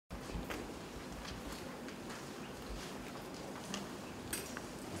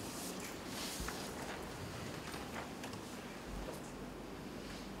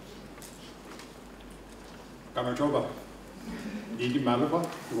Kamarjoba, Digi Malova,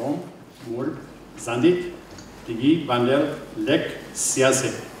 Rom, Mur, Zandit, Digi Vandel, Lek,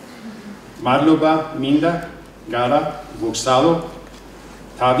 Siase, Marloba, Minda, Gara, Vuxalo,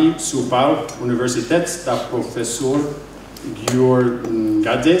 Tavi, Supal, Universitets da Professor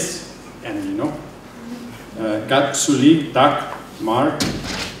Giorgades, and you know, Gat Suli, Dak, Mar,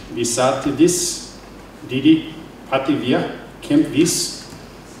 Visatidis, Didi, Pativia, Kempvis,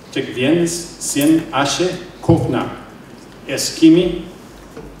 Tekviens, Sin, Ashe, Kofna, Eskimi,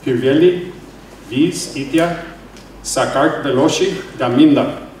 Pirveli, Vis, Itia, Sakart Veloshi,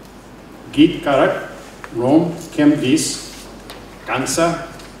 Daminda, Git Karak, Rom, Kempvis, Gansa,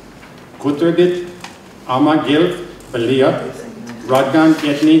 Kuturbit, Amagil, Belia, Radgan,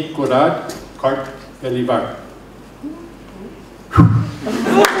 Etni, Kurad, Kart, Belivar.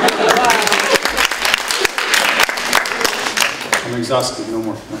 I'm exhausted, no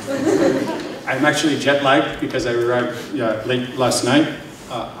more. I'm actually jet lagged because I arrived late last night.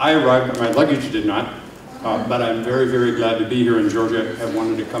 I arrived, but my luggage did not. But I'm very, very glad to be here in Georgia. I've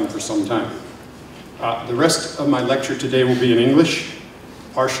wanted to come for some time. The rest of my lecture today will be in English,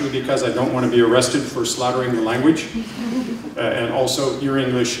 partially because I don't want to be arrested for slaughtering the language. And also, your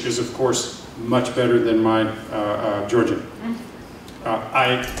English is, of course, much better than my Georgian.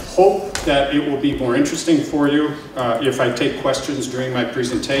 I hope that it will be more interesting for you if I take questions during my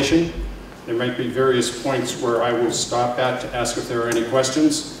presentation. There might be various points where I will stop at to ask if there are any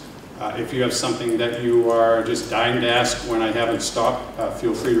questions. If you have something that you are just dying to ask when I haven't stopped,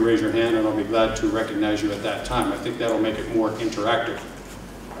 feel free to raise your hand and I'll be glad to recognize you at that time. I think that'll make it more interactive.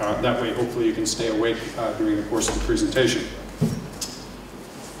 That way, hopefully, you can stay awake during the course of the presentation.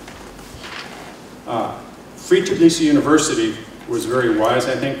 Free Tbilisi University was very wise,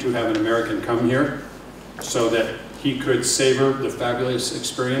 I think, to have an American come here so that he could savor the fabulous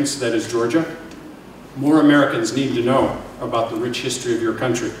experience that is Georgia. More Americans need to know about the rich history of your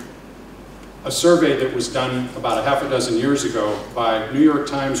country. A survey that was done about a half a dozen years ago by New York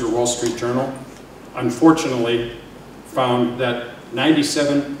Times or Wall Street Journal, unfortunately, found that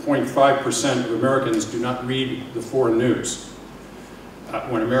 97.5% of Americans do not read the foreign news.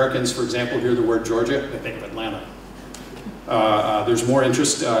 When Americans, for example, hear the word Georgia, they think of Atlanta. There's more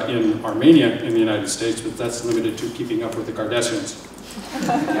interest in Armenia in the United States, but that's limited to keeping up with the Kardashians.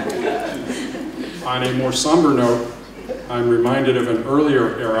 On a more somber note, I'm reminded of an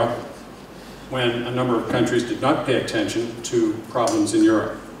earlier era when a number of countries did not pay attention to problems in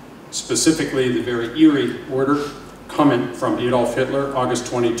Europe. Specifically, the very eerie comment from Adolf Hitler, August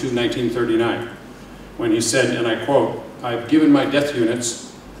 22, 1939, when he said, and I quote, "I've given my death units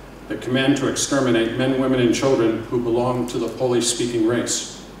the command to exterminate men, women, and children who belong to the Polish-speaking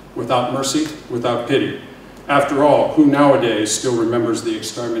race, without mercy, without pity. After all, who nowadays still remembers the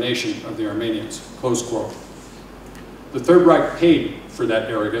extermination of the Armenians?" Close quote. The Third Reich paid for that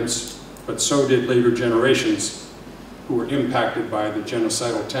arrogance, but so did later generations who were impacted by the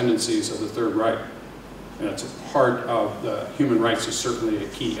genocidal tendencies of the Third Reich. And it's a part of the human rights is certainly a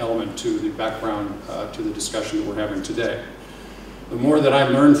key element to the background to the discussion that we're having today. The more that I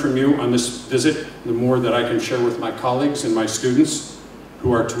learn from you on this visit, the more that I can share with my colleagues and my students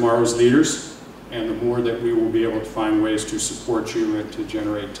who are tomorrow's leaders, and the more that we will be able to find ways to support you and to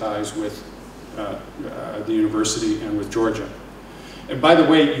generate ties with the university and with Georgia. And by the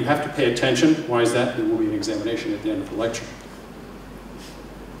way, you have to pay attention. Why is that? There will be an examination at the end of the lecture.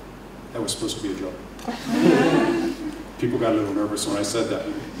 That was supposed to be a joke. People got a little nervous when I said that.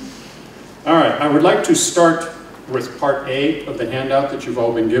 All right, I would like to start with part A of the handout that you've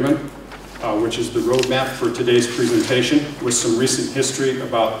all been given, which is the roadmap for today's presentation with some recent history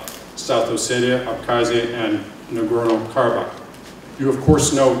about South Ossetia, Abkhazia, and Nagorno-Karabakh. You, of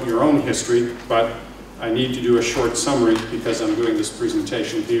course, know your own history, but I need to do a short summary because I'm doing this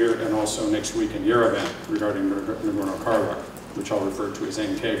presentation here and also next week in Yerevan regarding Nagorno-Karabakh, which I'll refer to as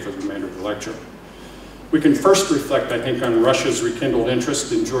NK for the remainder of the lecture. We can first reflect, I think, on Russia's rekindled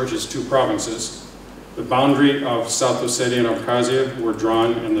interest in Georgia's two provinces. The boundary of South Ossetia and Abkhazia were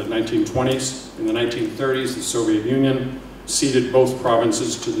drawn in the 1920s. In the 1930s, the Soviet Union ceded both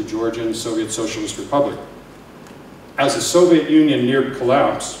provinces to the Georgian Soviet Socialist Republic. As the Soviet Union neared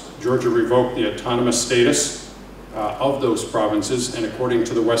collapse, Georgia revoked the autonomous status of those provinces, and according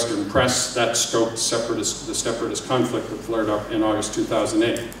to the Western press, that stoked the separatist conflict that flared up in August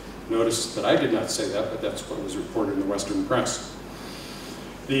 2008. Notice that I did not say that, but that's what was reported in the Western press.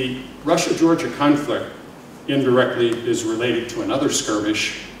 The Russia-Georgia conflict indirectly is related to another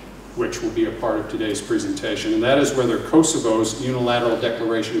skirmish, which will be a part of today's presentation, and that is whether Kosovo's unilateral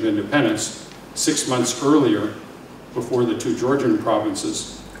declaration of independence 6 months earlier, before the two Georgian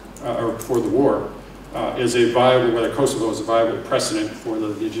provinces, or before the war, is a viable, whether Kosovo is a viable precedent for the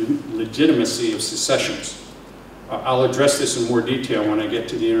legitimacy of secessions. I'll address this in more detail when I get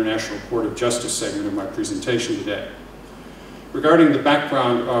to the International Court of Justice segment of my presentation today. Regarding the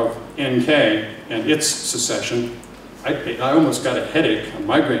background of NK and its secession, I almost got a headache, a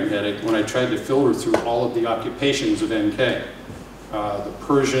migraine headache, when I tried to filter through all of the occupations of NK. The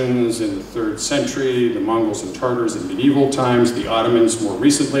Persians in the 3rd century, the Mongols and Tartars in medieval times, the Ottomans more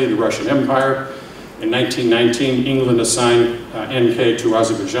recently, the Russian Empire. In 1919, England assigned NK to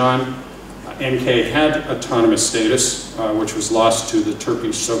Azerbaijan. NK had autonomous status, which was lost to the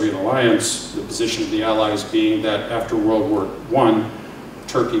Turkish-Soviet alliance, the position of the Allies being that after World War I,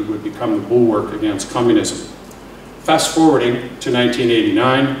 Turkey would become the bulwark against communism. Fast forwarding to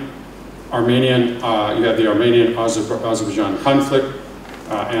 1989, you have the Armenian-Azerbaijan conflict,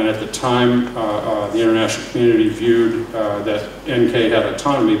 and at the time, the international community viewed that NK had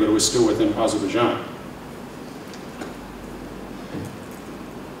autonomy, but it was still within Azerbaijan.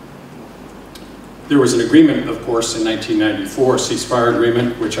 There was an agreement, of course, in 1994, a ceasefire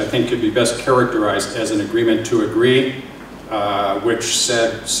agreement, which I think could be best characterized as an agreement to agree, which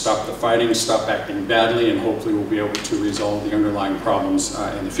said stop the fighting, stop acting badly, and hopefully we'll be able to resolve the underlying problems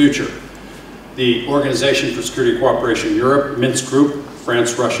in the future. The Organization for Security and Cooperation in Europe, Minsk Group,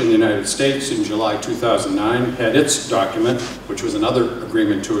 France, Russia, and the United States, in July 2009, had its document, which was another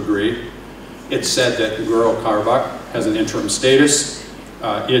agreement to agree. It said that Nagorno-Karabakh has an interim status.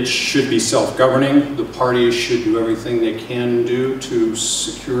 It should be self-governing. The parties should do everything they can do to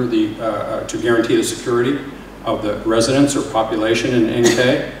secure to guarantee the security of the residents or population in NK,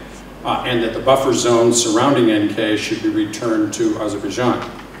 and that the buffer zones surrounding NK should be returned to Azerbaijan.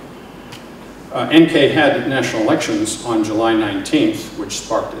 NK had national elections on July 19th, which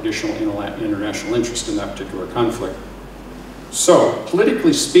sparked additional international interest in that particular conflict. So,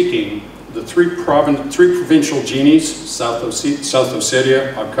 politically speaking, the three provincial genies, South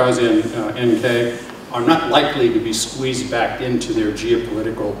Ossetia, Abkhazia, and NK, are not likely to be squeezed back into their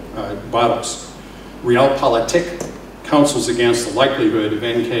geopolitical battles. Realpolitik counsels against the likelihood of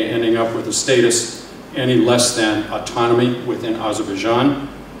NK ending up with a status any less than autonomy within Azerbaijan.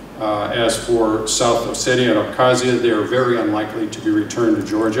 As for South Ossetia and Abkhazia, they are very unlikely to be returned to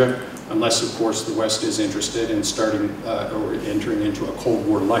Georgia, unless, of course, the West is interested in starting or entering into a Cold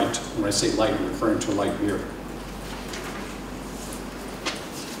War light. When I say light, I'm referring to light beer.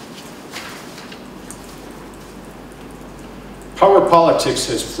 Power politics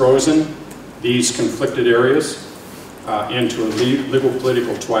has frozen these conflicted areas into legal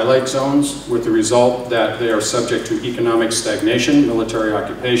political twilight zones, with the result that they are subject to economic stagnation, military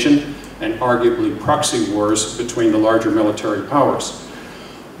occupation, and arguably proxy wars between the larger military powers.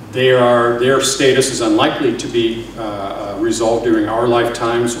 Their status is unlikely to be resolved during our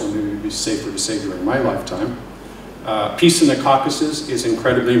lifetimes, or maybe it would be safer to say during my lifetime. Peace in the Caucasus is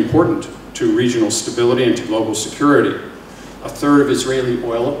incredibly important to regional stability and to global security. A third of Israeli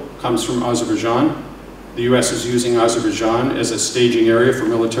oil comes from Azerbaijan. The US is using Azerbaijan as a staging area for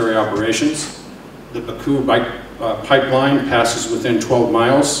military operations. The Baku pipeline passes within 12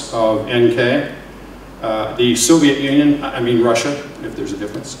 miles of NK. The Soviet Union, Russia, if there's a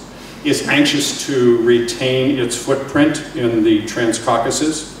difference, is anxious to retain its footprint in the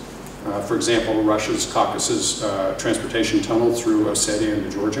Transcaucasus. For example, Russia's Caucasus transportation tunnel through Ossetia into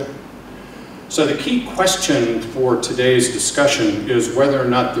Georgia. So the key question for today's discussion is whether or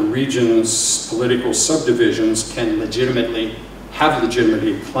not the region's political subdivisions can legitimately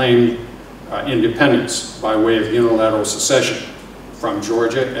claimed independence by way of unilateral secession from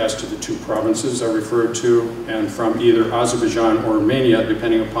Georgia as to the two provinces I referred to, and from either Azerbaijan or Armenia,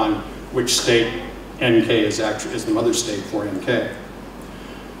 depending upon which state NK is the mother state for NK.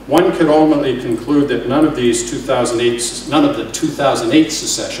 One could ultimately conclude that none of the 2008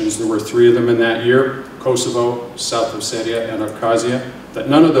 secessions, there were 3 of them in that year, Kosovo, South Ossetia, and Abkhazia, that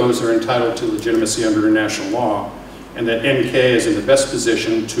none of those are entitled to legitimacy under international law, and that NK is in the best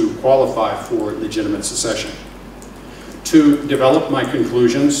position to qualify for legitimate secession. To develop my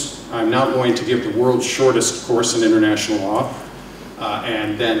conclusions, I'm now going to give the world's shortest course in international law,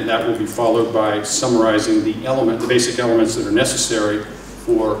 and then that will be followed by summarizing the basic elements that are necessary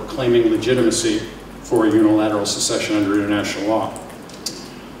for claiming legitimacy for unilateral secession under international law.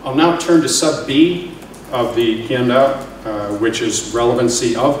 I'll now turn to sub B of the handout, which is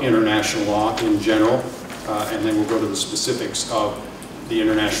relevancy of international law in general, and then we'll go to the specifics of the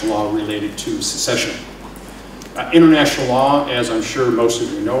international law related to secession. International law, as I'm sure most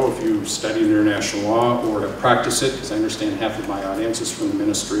of you know if you study international law or to practice it, because I understand half of my audience is from the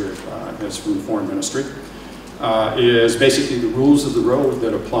Ministry of, is from the Foreign Ministry. is basically the rules of the road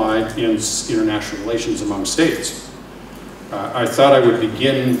that apply in international relations among states. I thought I would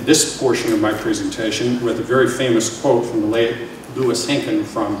begin this portion of my presentation with a very famous quote from the late Louis Henkin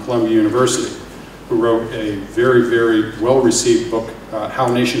from Columbia University, who wrote a very, very well-received book, How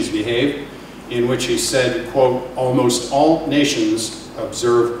Nations Behave, in which he said, quote, "Almost all nations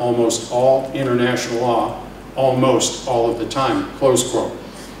observe almost all international law almost all of the time," close quote.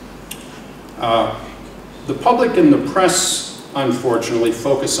 The public and the press, unfortunately,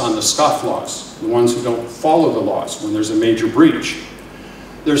 focus on the scofflaws, the ones who don't follow the laws when there's a major breach.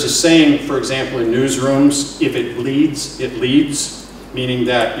 There's a saying, for example, in newsrooms, if it bleeds, it leads, meaning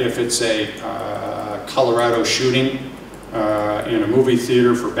that if it's a Colorado shooting in a movie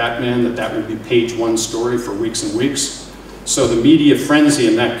theater for Batman, that would be page one story for weeks and weeks. So the media frenzy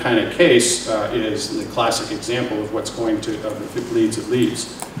in that kind of case is the classic example of what's going to, if it bleeds, it leads.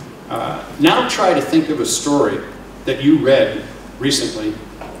 Now try to think of a story that you read recently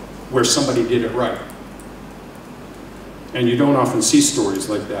where somebody did it right. And you don't often see stories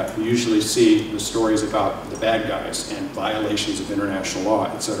like that. You usually see the stories about the bad guys and violations of international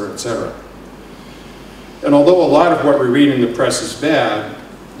law, et cetera, et cetera. And although a lot of what we read in the press is bad,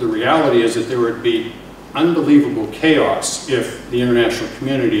 the reality is that there would be unbelievable chaos if the international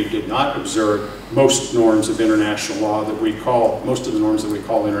community did not observe most norms of international law that we call, most of the norms that we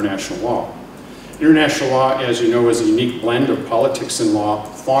call international law. International law, as you know, is a unique blend of politics and law,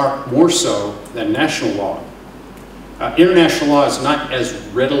 far more so than national law. International law is not as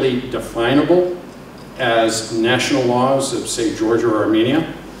readily definable as national laws of, say, Georgia or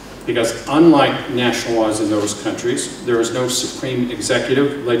Armenia, because unlike national laws in those countries, there is no supreme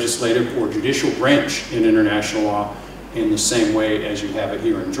executive, legislative, or judicial branch in international law in the same way as you have it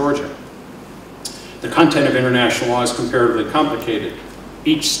here in Georgia. The content of international law is comparatively complicated.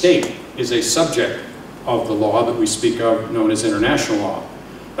 Each state is a subject of the law that we speak of, known as international law.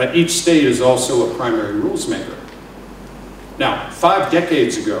 But each state is also a primary rules maker. Now, 5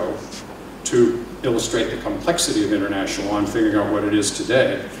 decades ago, to illustrate the complexity of international law and figuring out what it is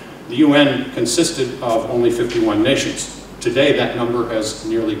today, the UN consisted of only 51 nations. Today, that number has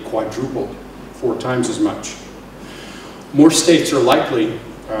nearly quadrupled, 4 times as much. More states are likely,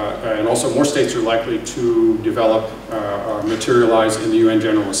 and also more states are likely to develop or materialize in the UN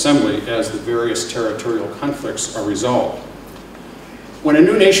General Assembly as the various territorial conflicts are resolved. When a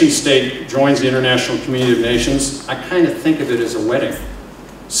new nation state joins the international community of nations, I kind of think of it as a wedding.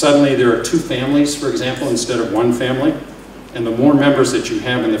 Suddenly there are 2 families, for example, instead of 1 family. And the more members that you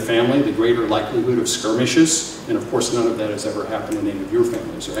have in the family, the greater likelihood of skirmishes. And of course, none of that has ever happened in any of your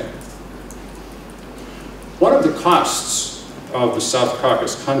families, right? One of the costs of the South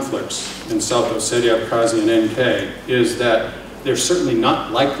Caucasus conflicts in South Ossetia, Abkhazia, and NK is that they're certainly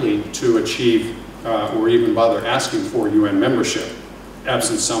not likely to achieve or even bother asking for UN membership,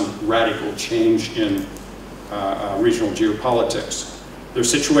 absent some radical change in regional geopolitics. Their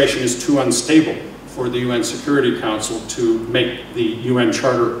situation is too unstable for the UN Security Council to make the UN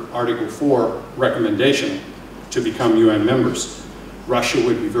Charter Article 4 recommendation to become UN members. Russia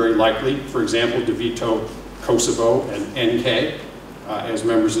would be very likely, for example, to veto Kosovo and NK as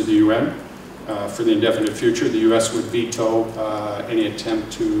members of the UN. For the indefinite future, the US would veto any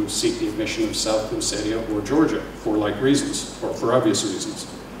attempt to seek the admission of South Ossetia or Georgia for like reasons, or for obvious reasons.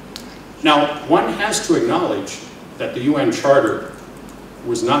 Now, one has to acknowledge that the UN Charter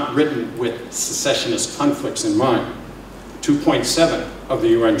was not written with secessionist conflicts in mind. 2.7 of the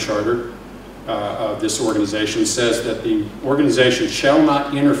UN Charter of this organization says that the organization shall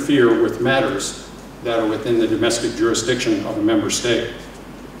not interfere with matters that are within the domestic jurisdiction of a member state.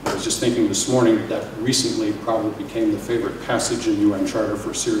 I was just thinking this morning that recently probably became the favorite passage in the UN Charter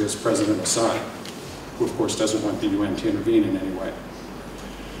for Syria's President Assad, who of course doesn't want the UN to intervene in any way.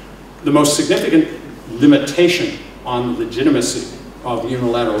 The most significant limitation on the legitimacy of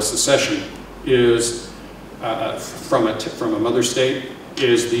unilateral secession is, from a mother state,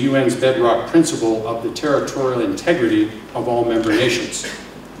 is the UN's bedrock principle of the territorial integrity of all member nations.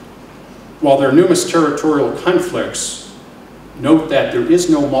 While there are numerous territorial conflicts, note that there is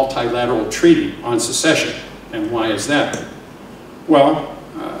no multilateral treaty on secession. And why is that? Well,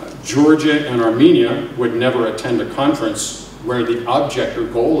 Georgia and Armenia would never attend a conference where the object or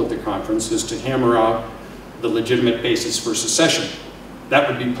goal of the conference is to hammer out the legitimate basis for secession. That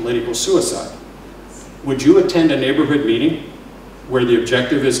would be political suicide. Would you attend a neighborhood meeting where the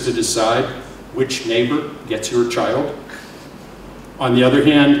objective is to decide which neighbor gets your child? On the other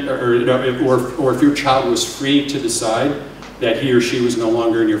hand, or if your child was free to decide that he or she was no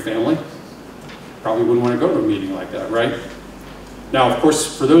longer in your family, probably wouldn't want to go to a meeting like that, right? Now, of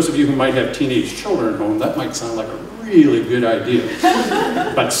course, for those of you who might have teenage children at home, that might sound like a really good idea.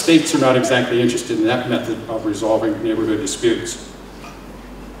 But states are not exactly interested in that method of resolving neighborhood disputes.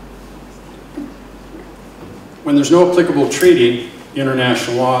 When there's no applicable treaty,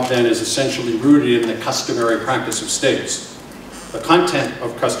 international law then is essentially rooted in the customary practice of states. The content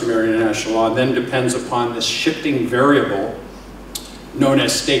of customary international law then depends upon this shifting variable known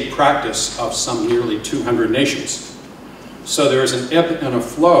as state practice of some nearly 200 nations. So there is an ebb and a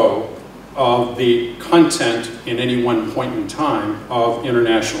flow of the content in any one point in time of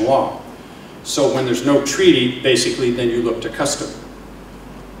international law. So when there's no treaty, basically then you look to custom.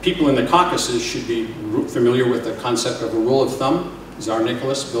 People in the Caucasus should be familiar with the concept of a rule of thumb. Tsar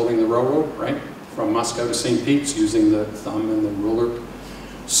Nicholas building the railroad, right? From Moscow to St. Pete's using the thumb and the ruler.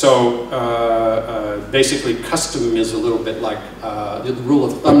 So basically custom is a little bit like the rule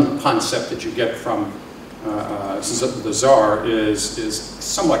of thumb concept that you get from the Tsar is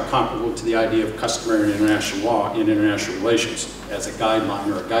somewhat comparable to the idea of customary international law in international relations as a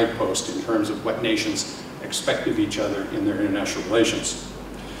guideline or a guidepost in terms of what nations expect of each other in their international relations.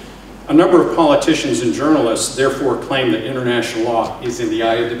 A number of politicians and journalists therefore claim that international law is in the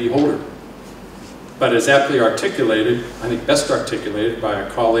eye of the beholder. But as aptly articulated, I think best articulated by a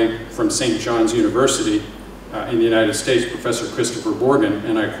colleague from St. John's University in the United States, Professor Christopher Borgen,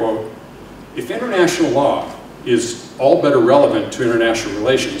 and I quote, "If international law is all but irrelevant to international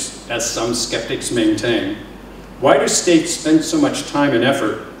relations, as some skeptics maintain, why do states spend so much time and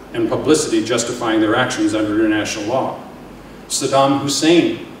effort and publicity justifying their actions under international law? Saddam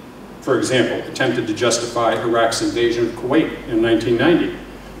Hussein, for example, attempted to justify Iraq's invasion of Kuwait in 1990.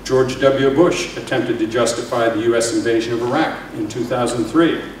 George W. Bush attempted to justify the US invasion of Iraq in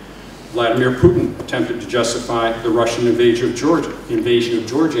 2003. Vladimir Putin attempted to justify the Russian invasion of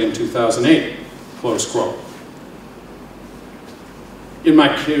Georgia in 2008, close quote. In my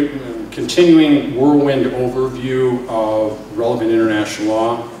continuing whirlwind overview of relevant international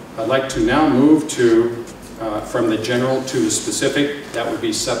law, I'd like to now move to from the general to the specific. That would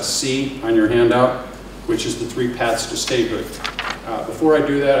be sub C on your handout, which is the 3 paths to statehood. Before I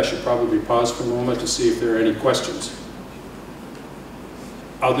do that, I should probably pause for a moment to see if there are any questions.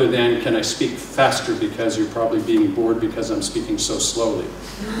 Other than, can I speak faster because you're probably being bored because I'm speaking so slowly?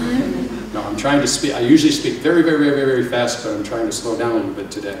 No, I'm trying to speak, I usually speak very, very, very, very fast, but I'm trying to slow down a little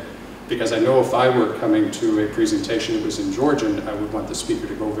bit today. Because I know if I were coming to a presentation that was in Georgian, I would want the speaker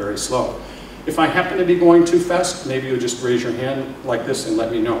to go very slow. If I happen to be going too fast, maybe you'll just raise your hand like this and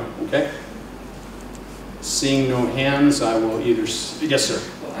let me know, okay? Seeing no hands, I will either, yes sir?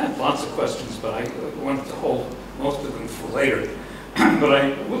 Well, I have lots of questions, but I wanted to hold most of them for later. But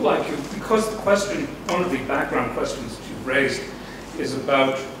I would like you, because the question, one of the background questions that you've raised is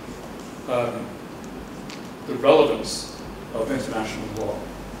about the relevance of international law.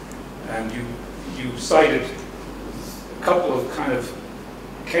 And you cited a couple of kind of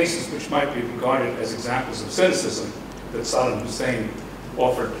cases which might be regarded as examples of cynicism that Saddam Hussein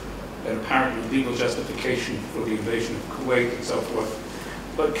offered an apparently legal justification for the invasion of Kuwait and so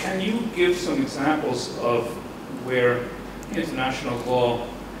forth. But can you give some examples of where international law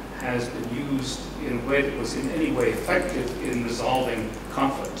has been used in a way that was in any way effective in resolving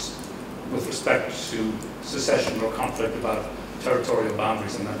conflicts with respect to secession or conflict about territorial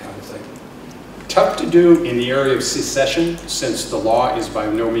boundaries and that kind of thing? Tough to do in the area of secession, since the law is by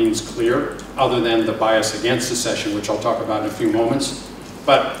no means clear, other than the bias against secession, which I'll talk about in a few moments.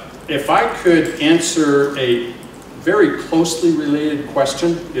 But if I could answer a very closely related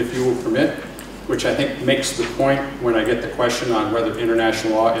question, if you will permit, which I think makes the point when I get the question on whether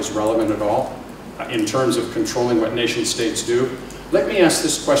international law is relevant at all in terms of controlling what nation states do. Let me ask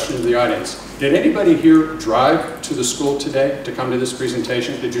this question to the audience. Did anybody here drive to the school today to come to this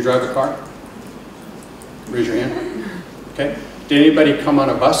presentation? Did you drive a car? Raise your hand. Okay. Did anybody come on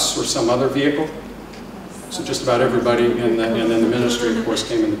a bus or some other vehicle? So just about everybody, and then the ministry, of course,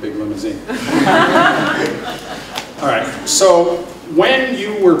 came in the big limousine. All right. So when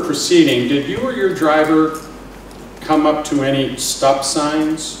you were proceeding, did you or your driver come up to any stop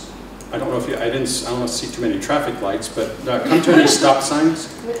signs? I don't know if you, I don't see too many traffic lights, but come to any stop signs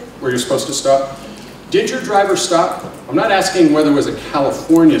where you're supposed to stop? Did your driver stop? I'm not asking whether it was a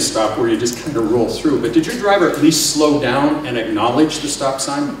California stop where you just kind of roll through, but did your driver at least slow down and acknowledge the stop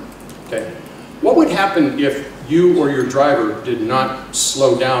sign? Okay. What would happen if you or your driver did not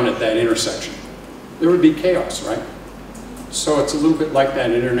slow down at that intersection? There would be chaos, right? So it's a little bit like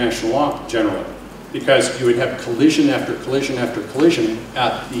that in international law generally, because you would have collision after collision after collision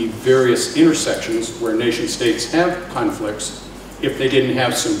at the various intersections where nation states have conflicts if they didn't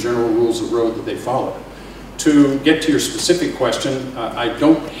have some general rules of road that they followed. to get to your specific question, I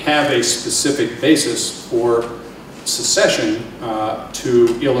don't have a specific basis for secession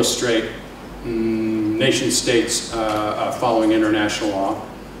to illustrate nation states following international law,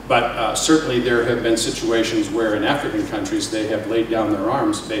 but certainly there have been situations where in African countries they have laid down their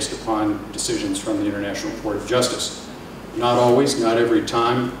arms based upon decisions from the International Court of Justice. Not always, not every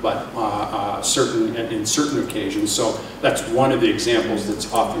time, but in certain occasions. So that's one of the examples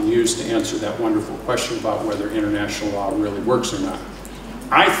that's often used to answer that wonderful question about whether international law really works or not.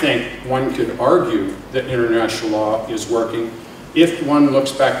 I think one could argue that international law is working if one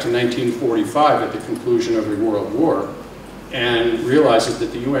looks back to 1945 at the conclusion of the World War and realizes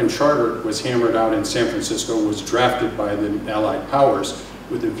that the UN Charter was hammered out in San Francisco, was drafted by the Allied powers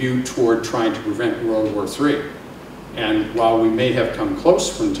with a view toward trying to prevent World War III. And while we may have come close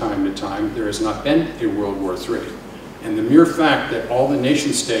from time to time, there has not been a World War III. And the mere fact that all the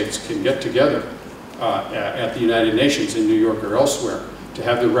nation states can get together at the United Nations in New York or elsewhere to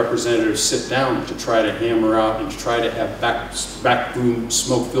have their representatives sit down to try to hammer out and to try to have backroom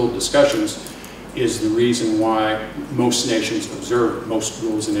smoke-filled discussions is the reason why most nations observe most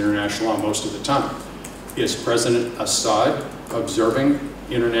rules in international law most of the time. Is President Assad observing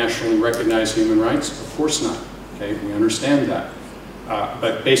internationally recognized human rights? Of course not. Okay, we understand that.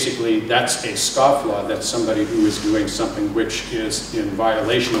 But basically, that's a scofflaw. That's somebody who is doing something which is in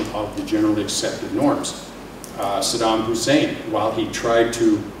violation of the generally accepted norms. Saddam Hussein, while he tried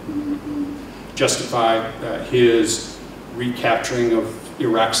to justify his recapturing of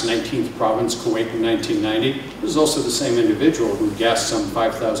Iraq's 19th province, Kuwait, in 1990, was also the same individual who gassed some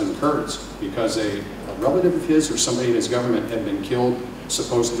 5,000 Kurds because a relative of his or somebody in his government had been killed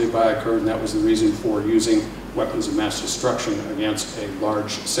supposedly by a Kurd, and that was the reason for using weapons of mass destruction against a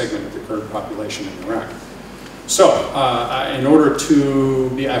large segment of the Kurd population in Iraq. So, in order to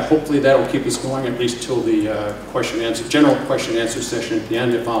be, hopefully that'll keep us going at least till the general question and answer session at the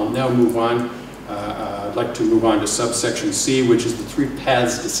end. If I'll now move on, I'd like to move on to subsection C, which is the 3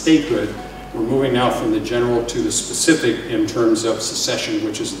 paths to statehood. We're moving now from the general to the specific in terms of secession,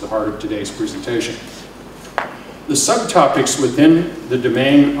 which is at the heart of today's presentation. The subtopics within the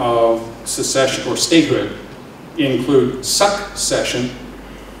domain of secession or statehood include succession,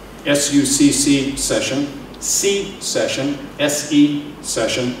 S-U-C-C session, C-session,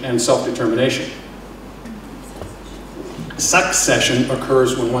 S-E-session, and self-determination. Succession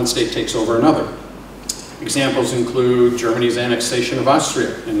occurs when one state takes over another. Examples include Germany's annexation of Austria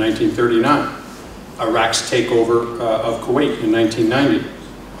in 1939, Iraq's takeover of Kuwait in 1990.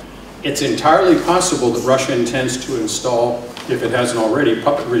 It's entirely possible that Russia intends to install, if it hasn't already,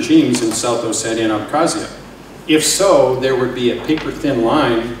 puppet regimes in South Ossetia and Abkhazia. If so, there would be a paper-thin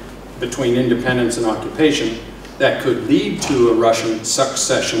line between independence and occupation that could lead to a Russian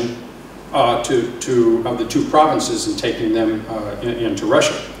succession of the 2 provinces and taking them into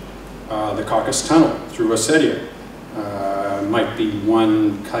Russia. The Caucasus Tunnel through Ossetia might be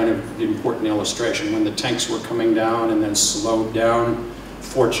one kind of important illustration. When the tanks were coming down and then slowed down,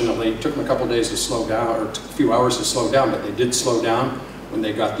 fortunately, it took them a couple days to slow down, or a few hours to slow down, but they did slow down when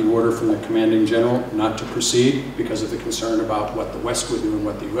they got the order from the commanding general not to proceed because of the concern about what the West would do and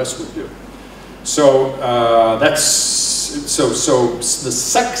what the US would do. So the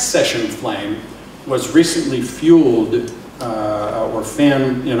succession flame was recently fueled or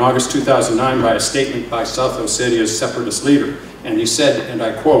fanned in August 2009 by a statement by South Ossetia's separatist leader. And he said, and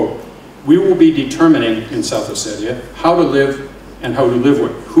I quote, "We will be determining in South Ossetia how to live and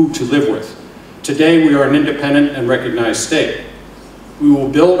who to live with. Today we are an independent and recognized state. We will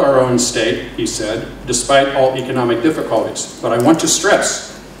build our own state," he said, "despite all economic difficulties. But I want to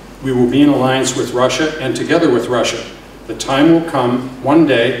stress, we will be in alliance with Russia and together with Russia. The time will come one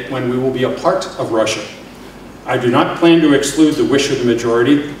day when we will be a part of Russia. I do not plan to exclude the wish of the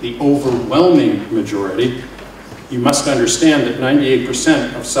majority, the overwhelming majority. You must understand that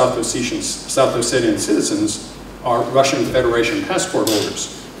 98% of South Ossetian citizens are Russian Federation passport holders,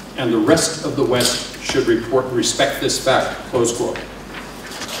 and the rest of the West should respect this fact," close quote.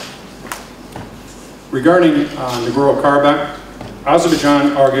 Regarding Nagorno-Karabakh,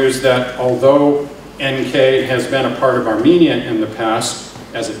 Azerbaijan argues that although NK has been a part of Armenia in the past,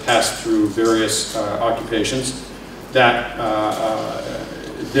 as it passed through various occupations, that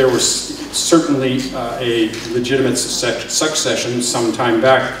there was certainly a legitimate succession some time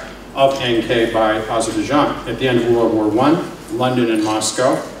back of NK by Azerbaijan. At the end of World War I, London and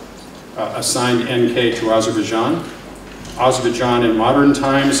Moscow assigned NK to Azerbaijan. Azerbaijan in modern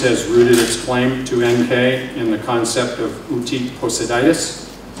times has rooted its claim to NK in the concept of uti Posedaitis,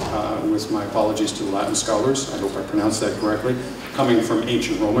 with my apologies to the Latin scholars, I hope I pronounced that correctly, coming from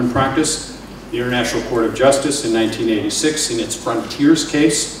ancient Roman practice. The International Court of Justice in 1986, in its Frontiers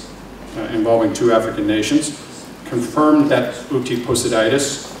case, involving 2 African nations, confirmed that Uti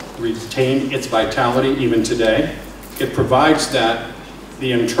Posidetis retained its vitality even today. It provides that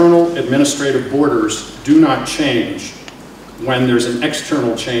the internal administrative borders do not change when there's an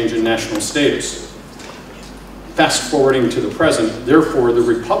external change in national status. Fast forwarding to the present, therefore, the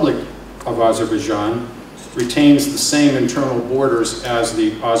Republic of Azerbaijan retains the same internal borders as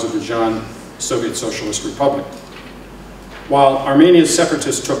the Azerbaijan Soviet Socialist Republic. While Armenia's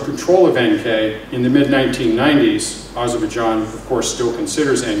separatists took control of NK in the mid-1990s, Azerbaijan, of course, still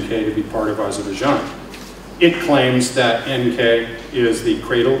considers NK to be part of Azerbaijan. It claims that NK is the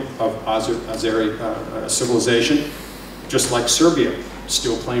cradle of Azeri civilization, just like Serbia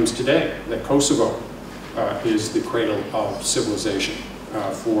still claims today that Kosovo is the cradle of civilization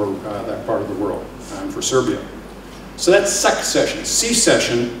for that part of the world, for Serbia. So that's succession.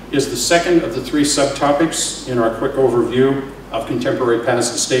 Secession is the second of the 3 subtopics in our quick overview of contemporary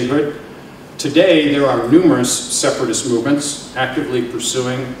paths to statehood. Today, there are numerous separatist movements actively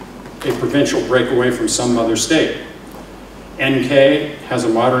pursuing a provincial breakaway from some other state. NK has a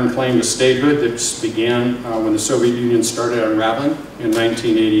modern claim to statehood that began when the Soviet Union started unraveling in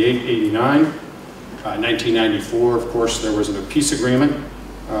 1988-89. 1994, of course, there was a peace agreement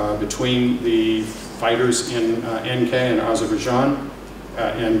between the fighters in NK and Azerbaijan,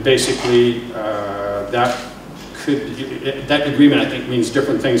 and basically that agreement, I think, means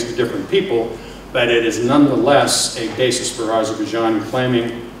different things to different people, but it is nonetheless a basis for Azerbaijan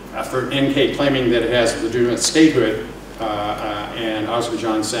claiming, for NK claiming that it has legitimate statehood, and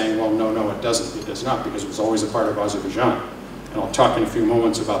Azerbaijan saying, well, no, it doesn't, it does not, because it was always a part of Azerbaijan. And I'll talk in a few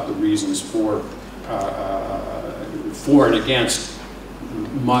moments about the reasons for and against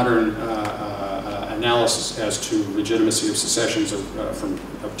modern analysis as to legitimacy of secessions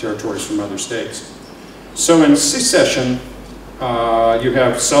of territories from other states. So in secession, you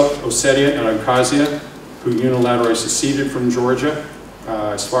have South Ossetia and Abkhazia, who unilaterally seceded from Georgia.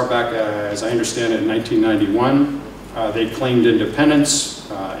 As far back as I understand it, in 1991, they claimed independence,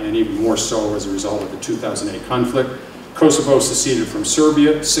 and even more so as a result of the 2008 conflict. Kosovo seceded from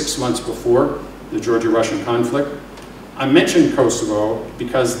Serbia 6 months before the Georgia-Russian conflict. I mentioned Kosovo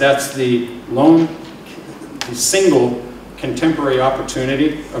because that's the single contemporary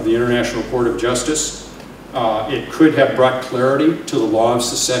opportunity of the International Court of Justice. It could have brought clarity to the law of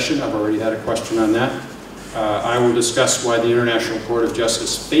secession. I've already had a question on that. I will discuss why the International Court of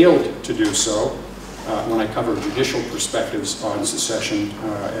Justice failed to do so when I cover judicial perspectives on secession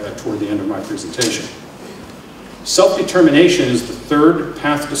toward the end of my presentation. Self-determination is the third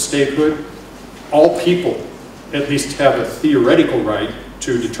path to statehood. All people at least have a theoretical right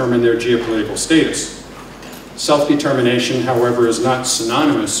to determine their geopolitical status. Self-determination, however, is not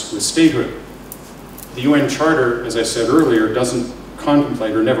synonymous with statehood. The UN Charter, as I said earlier, doesn't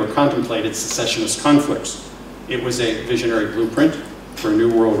contemplate or never contemplated secessionist conflicts. It was a visionary blueprint for a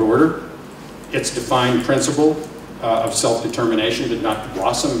new world order. Its defined principle of self-determination did not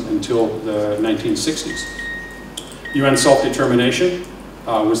blossom until the 1960s. UN self-determination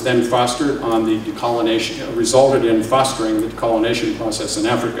was then fostered on the decolonization, resulted in fostering the decolonization process in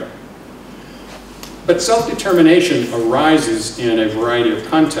Africa. But self-determination arises in a variety of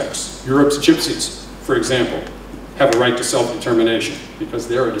contexts. Europe's gypsies, for example, have a right to self-determination because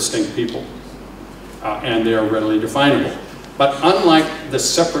they're a distinct people and they are readily definable. But unlike the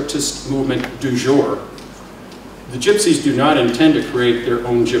separatist movement du jour, the gypsies do not intend to create their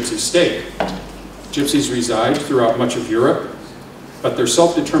own gypsy state. Gypsies reside throughout much of Europe, but their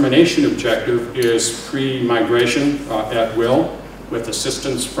self-determination objective is free migration at will, with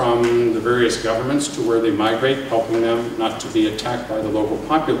assistance from the various governments to where they migrate, helping them not to be attacked by the local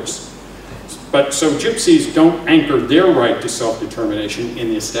populace. But so gypsies don't anchor their right to self-determination in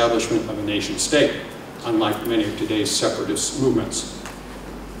the establishment of a nation state, unlike many of today's separatist movements.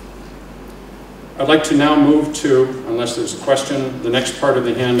 I'd like to now move to, unless there's a question, the next part of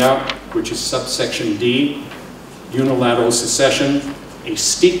the handout, which is subsection D, unilateral secession, a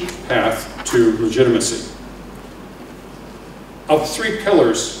steep path to legitimacy. Of the 3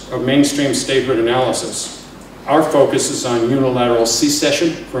 pillars of mainstream statehood analysis, our focus is on unilateral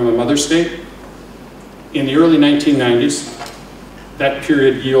secession from a mother state. In the early 1990s, that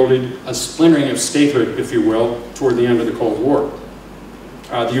period yielded a splintering of statehood, if you will, toward the end of the Cold War.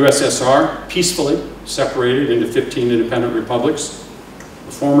 The USSR peacefully separated into 15 independent republics.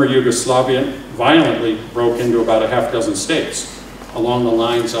 The former Yugoslavia violently broke into about a half-dozen states along the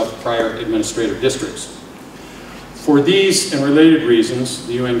lines of prior administrative districts. For these and related reasons,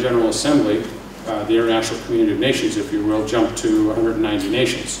 the UN General Assembly, the international community of nations, if you will, jumped to 190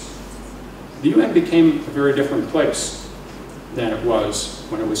 nations. the UN became a very different place than it was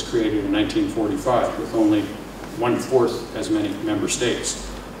when it was created in 1945, with only 1/4 as many member states.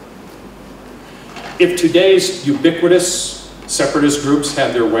 If today's ubiquitous separatist groups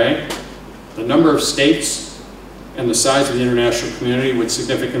had their way, the number of states and the size of the international community would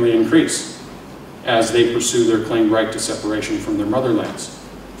significantly increase as they pursue their claimed right to separation from their motherlands.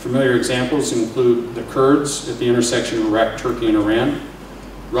 Familiar examples include the Kurds at the intersection of Iraq, Turkey, and Iran,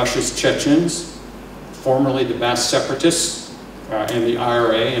 Russia's Chechens, formerly the Basque separatists, and the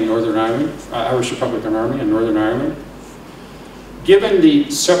IRA in Northern Ireland, Irish Republican Army in Northern Ireland. Given the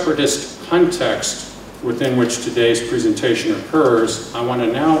separatist context within which today's presentation occurs, I want to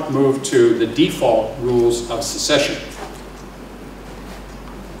now move to the default rules of secession.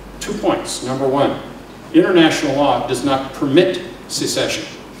 2 points. Number one, international law does not permit secession.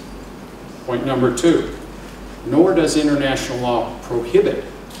 Point number two, nor does international law prohibit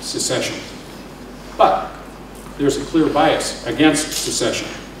secession. But there's a clear bias against secession,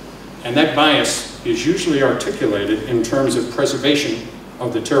 and that bias is usually articulated in terms of preservation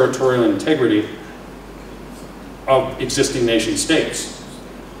of the territorial integrity of existing nation states.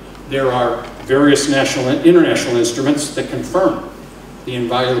 There are various national and international instruments that confirm the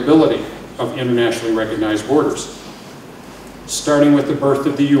inviolability of internationally recognized borders. Starting with the birth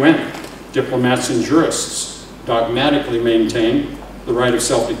of the UN, diplomats and jurists dogmatically maintain the right of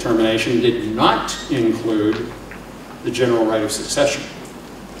self-determination did not include the general right of succession.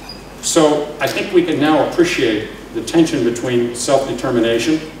 So I think we can now appreciate the tension between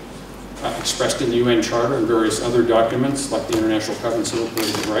self-determination expressed in the UN Charter and various other documents like the International Covenant of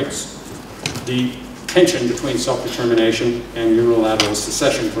Political Rights, the tension between self-determination and unilateral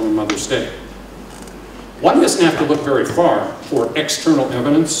secession from a mother state. One doesn't have to look very far for external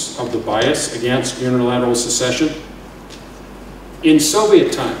evidence of the bias against unilateral secession. In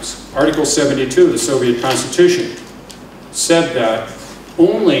Soviet times, Article 72 of the Soviet Constitution said that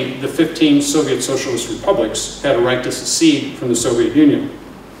only the 15 Soviet Socialist republics had a right to secede from the Soviet Union.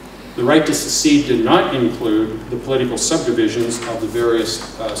 The right to secede did not include the political subdivisions of the various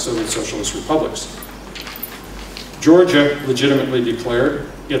Soviet Socialist republics. Georgia legitimately declared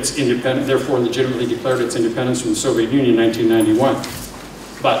its independence, therefore legitimately declared its independence from the Soviet Union in 1991.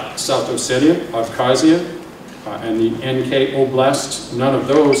 But South Ossetia, Abkhazia, and the NK Oblast, none of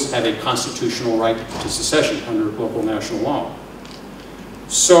those had a constitutional right to secession under local national law.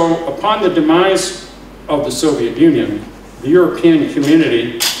 So upon the demise of the Soviet Union, the European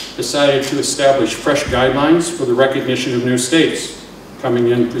community decided to establish fresh guidelines for the recognition of new states, coming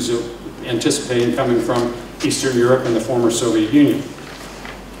in, anticipating coming from Eastern Europe and the former Soviet Union.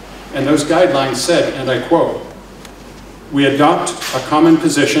 And those guidelines said, and I quote, "We adopt a common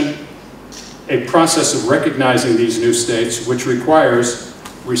position, a process of recognizing these new states which requires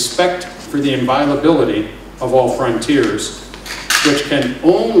respect for the inviolability of all frontiers, which can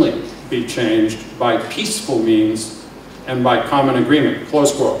only be changed by peaceful means and by common agreement,"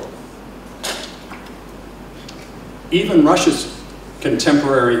 close quote. Even Russia's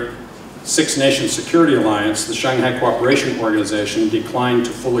contemporary six-nation security alliance, the Shanghai Cooperation Organization, declined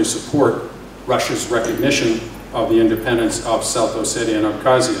to fully support Russia's recognition of the independence of South Ossetia and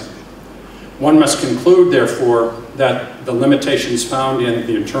Abkhazia. One must conclude, therefore, that the limitations found in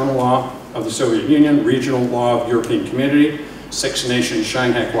the internal law of the Soviet Union, regional law of European Community, six-nation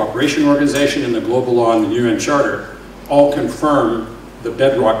Shanghai Cooperation Organization, and the global law and the UN Charter all confirm the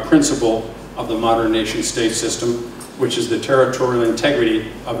bedrock principle of the modern nation-state system, which is the territorial integrity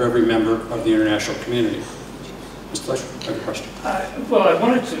of every member of the international community. Mr. Fletcher, I have a question. Well, I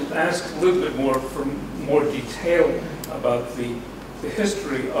wanted to ask a little bit more, for more detail about the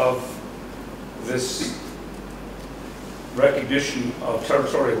history of this recognition of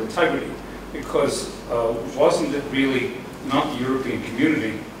territorial integrity, because wasn't it really not the European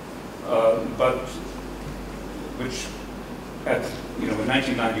community, but which at, in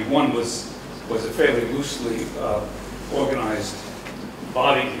 1991 was a fairly loosely organized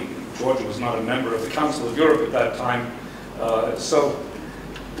body. Georgia was not a member of the Council of Europe at that time, so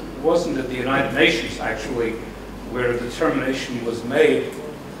wasn't it the United Nations actually where a determination was made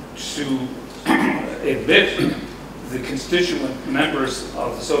to admit the constituent members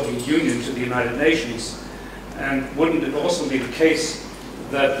of the Soviet Union to the United Nations? And wouldn't it also be the case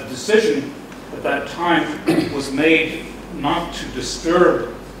that the decision at that time was made not to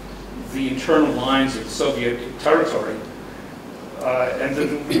disturb the internal lines of the Soviet territory? And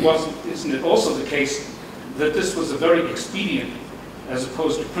then isn't it also the case that this was a very expedient as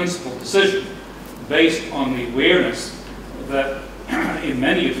opposed to principled decision based on the awareness that in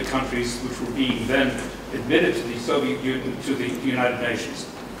many of the countries which were being then admitted to the Soviet Union, to the United Nations,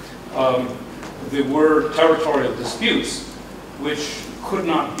 there were territorial disputes which could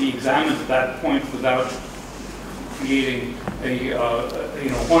not be examined at that point without creating a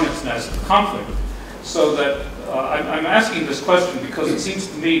hornet's nest of conflict. So that I'm asking this question because it seems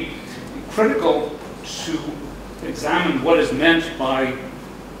to me critical to examine what is meant by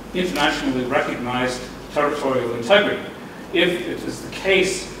internationally recognized territorial integrity. If it is the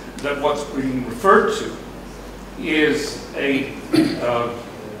case that what's being referred to is a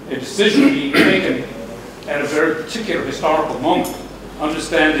decision being taken at a very particular historical moment,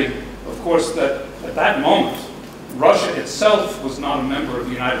 understanding, of course, that at that moment, Russia itself was not a member of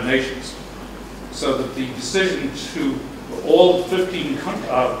the United Nations, so that the decision to all 15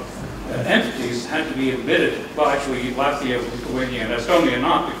 entities had to be admitted, well, actually, Latvia, Lithuania, and Estonia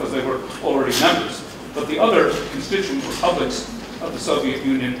not, because they were already members. But the other constituent republics of the Soviet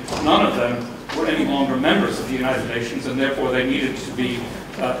Union, none of them were any longer members of the United Nations, and therefore they needed to be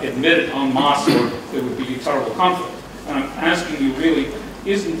admitted en masse, or there would be a terrible conflict. And I'm asking you, really,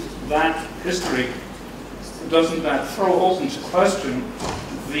 isn't that history, doesn't that throw open to question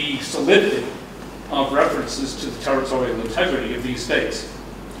the solidity of references to the territorial integrity of these states?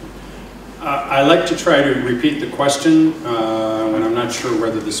 I like to try to repeat the question when I'm not sure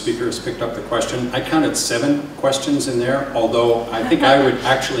whether the speaker has picked up the question. I counted 7 questions in there, although I think I would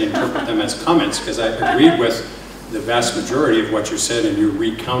actually interpret them as comments, because I agreed with the vast majority of what you said in your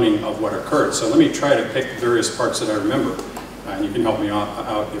recounting of what occurred. So let me try to pick various parts that I remember, and you can help me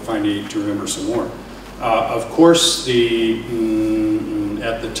out if I need to remember some more. Of course, at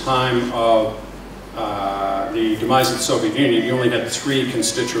the time of the demise of the Soviet Union, you only had 3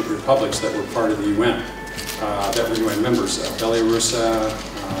 constituent republics that were part of the UN, that were UN members: Belarus,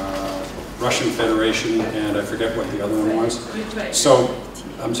 Russian Federation, and I forget what the other one was. So,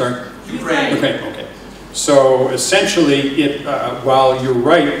 I'm sorry? Ukraine. Okay. So essentially, while you're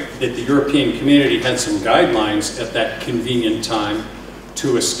right that the European community had some guidelines at that convenient time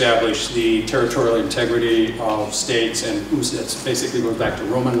to establish the territorial integrity of states, and that's basically goes back to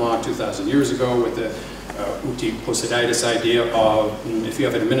Roman law 2,000 years ago with the uti Poseidaitis idea of if you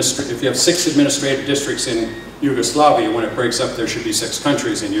have 6 administrative districts in Yugoslavia, when it breaks up, there should be 6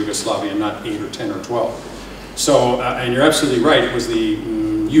 countries in Yugoslavia, not 8 or 10 or 12. So, and you're absolutely right, it was the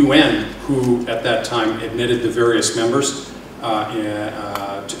UN who, at that time, admitted the various members,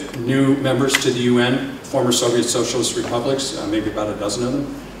 new members to the UN, former Soviet Socialist republics, maybe about a dozen of them.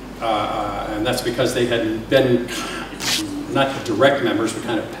 And that's because they had been not direct members, but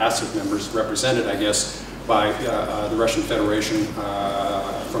kind of passive members, represented, I guess, by the Russian Federation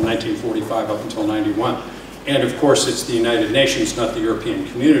from 1945 up until 91. And of course, it's the United Nations, not the European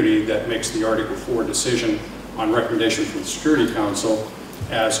community, that makes the Article 4 decision on recommendation from the Security Council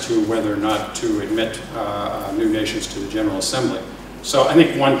as to whether or not to admit new nations to the General Assembly. So I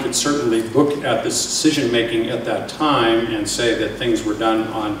think one could certainly look at this decision-making at that time and say that things were done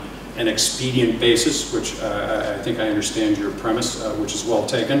on an expedient basis, which I think I understand your premise, which is well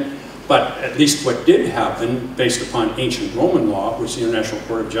taken. But at least what did happen, based upon ancient Roman law, which the International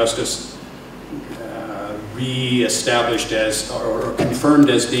Court of Justice re-established as, or confirmed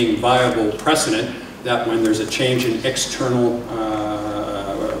as being viable precedent, that when there's a change in external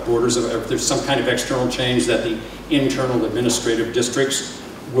borders, if there's some kind of external change, that the internal administrative districts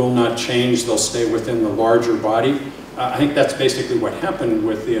will not change, they'll stay within the larger body. I think that's basically what happened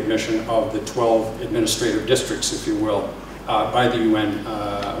with the admission of the 12 administrative districts, if you will, by the UN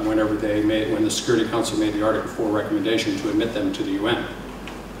when the Security Council made the Article 4 recommendation to admit them to the UN.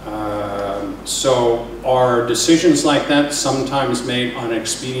 So are decisions like that sometimes made on an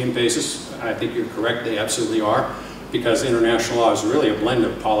expedient basis? I think you're correct, they absolutely are, because international law is really a blend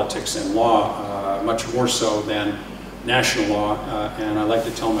of politics and law, much more so than national law. And I like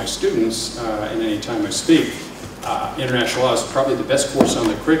to tell my students, and any time I speak, international law is probably the best course on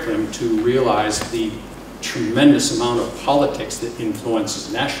the curriculum to realize the tremendous amount of politics that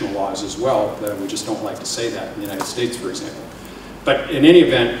influences national laws as well. We just don't like to say that in the United States, for example. But in any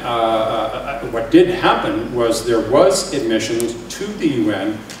event, what did happen was there was admissions to the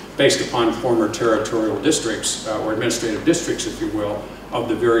UN based upon former territorial districts, or administrative districts, if you will, of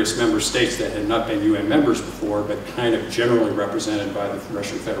the various member states that had not been UN members before, but kind of generally represented by the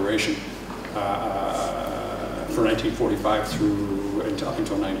Russian Federation from 1945 through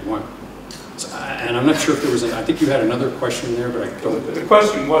until 91. So, and I'm not sure if there was, I think you had another question there, but I don't. The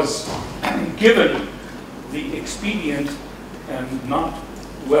question was, given the expedient and not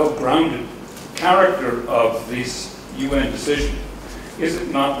well-grounded character of this UN decision, is it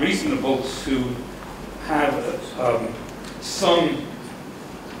not reasonable to have some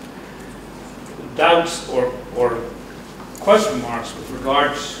doubts or question marks with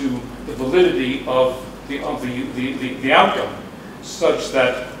regard to the validity of the outcome, such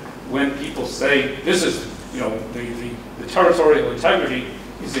that when people say this is, the territorial integrity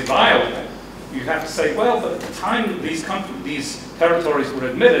is inviolable, you have to say, well, but at the time these territories were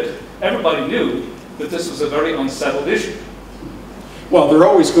admitted, everybody knew that this was a very unsettled issue. Well, there are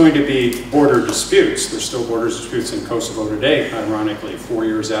always going to be border disputes. There's still border disputes in Kosovo today, ironically, 4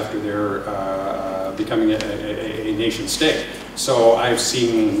 years after their becoming a nation state. So I've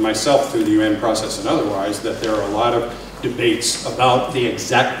seen myself through the UN process and otherwise that there are a lot of debates about the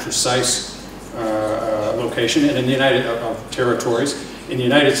exact precise location and in the of territories. In the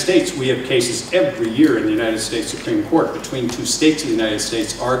United States, we have cases every year in the United States Supreme Court between two states of the United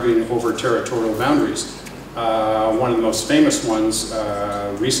States arguing over territorial boundaries. One of the most famous ones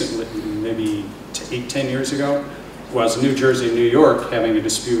recently, maybe 10 years ago, was New Jersey and New York having a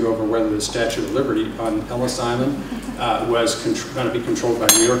dispute over whether the Statue of Liberty on Ellis Island was going to be controlled by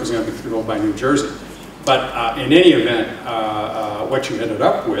New York, was going to be controlled by New Jersey. But in any event, what you ended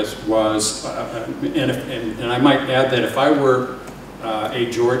up with was, and I might add that if I were a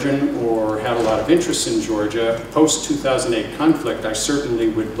Georgian or had a lot of interest in Georgia, post-2008 conflict, I certainly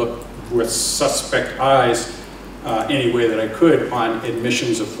would look with suspect eyes any way that I could on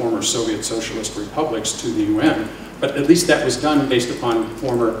admissions of former Soviet socialist republics to the UN. But at least that was done based upon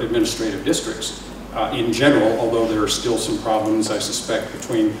former administrative districts. In general, although there are still some problems, I suspect,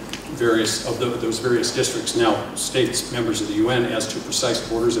 between various of those various districts, now states members of the UN, as to precise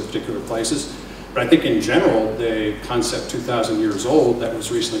borders of particular places. But I think in general, the concept 2,000 years old that was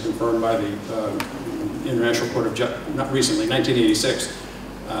recently confirmed by the International Court of Justice, not recently, 1986,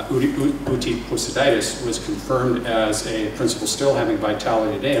 Uti Posidaitis, was confirmed as a principle still having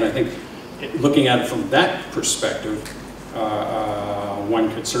vitality today. And I think looking at it from that perspective, one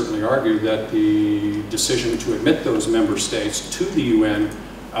could certainly argue that the decision to admit those member states to the UN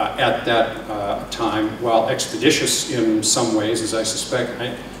at that time, while expeditious in some ways, as I suspect,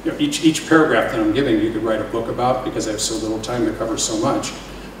 each paragraph that I'm giving you could write a book about because I have so little time to cover so much.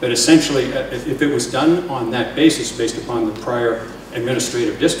 But essentially, if it was done on that basis, based upon the prior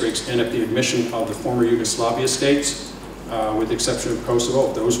administrative districts, and if the admission of the former Yugoslavia states, with the exception of Kosovo,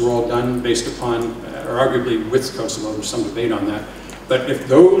 if those were all done based upon, or arguably with Kosovo, there's some debate on that, but if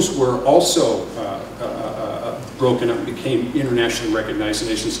those were also broken up and became internationally recognized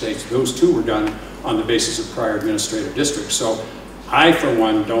nation states, those too were done on the basis of prior administrative districts. So I, for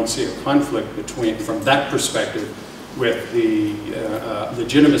one, don't see a conflict between, from that perspective, with the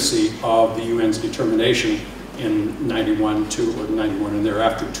legitimacy of the UN's determination in 91 and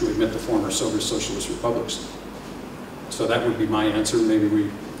thereafter to admit the former Soviet Socialist republics. So that would be my answer. Maybe we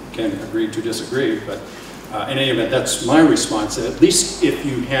can agree to disagree, but in any event, that's my response. At least if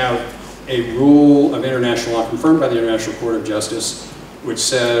you have a rule of international law confirmed by the International Court of Justice, which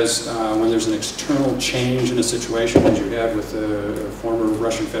says when there's an external change in a situation, as you had with the former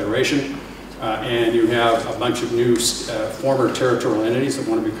Russian Federation, and you have a bunch of new former territorial entities that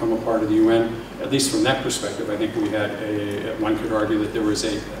want to become a part of the UN, at least from that perspective, I think we had one could argue that there was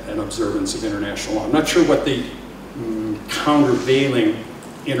an observance of international law. I'm not sure what the countervailing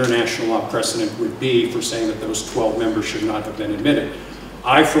international law precedent would be for saying that those 12 members should not have been admitted.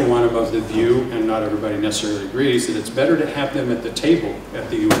 I, for one, am of the view, and not everybody necessarily agrees, that it's better to have them at the table at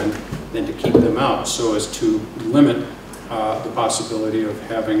the UN than to keep them out, so as to limit the possibility of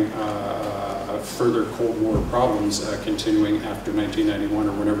having further Cold War problems continuing after 1991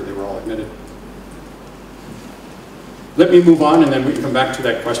 or whenever they were all admitted. Let me move on, and then we can come back to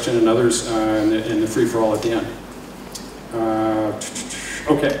that question and others in the free-for-all at the end.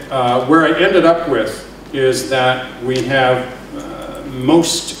 Where I ended up with is that we have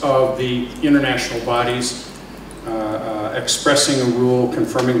most of the international bodies expressing a rule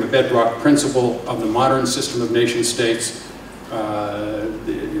confirming the bedrock principle of the modern system of nation states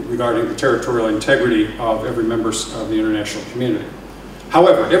regarding the territorial integrity of every member of the international community.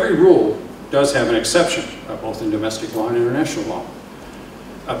 However, every rule does have an exception, both in domestic law and international law.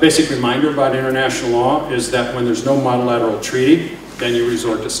 A basic reminder about international law is that when there's no multilateral treaty, then you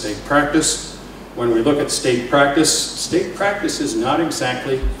resort to state practice. When we look at state practice is not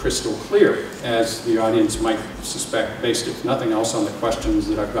exactly crystal clear, as the audience might suspect, based if nothing else on the questions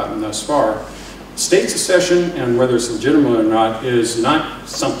that I've gotten thus far. State secession, and whether it's legitimate or not, is not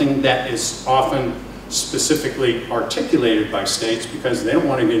something that is often specifically articulated by states because they don't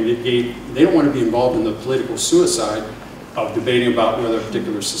want to be involved in the political suicide of debating about whether a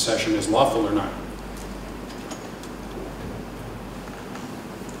particular secession is lawful or not.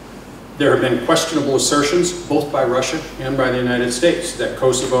 There have been questionable assertions, both by Russia and by the United States, that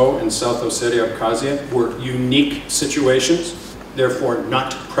Kosovo and South Ossetia, Abkhazia were unique situations, therefore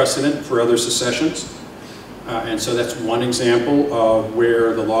not precedent for other secessions. And so that's one example of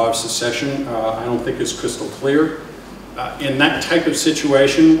where the law of secession, I don't think is crystal clear. In that type of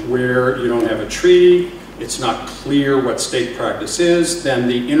situation where you don't have a treaty, it's not clear what state practice is, then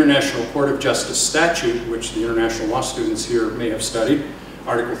the International Court of Justice statute, which the international law students here may have studied,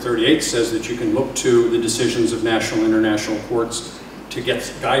 Article 38 says that you can look to the decisions of national and international courts to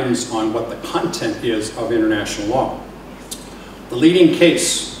get guidance on what the content is of international law. The leading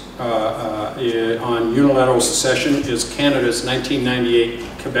case on unilateral secession is Canada's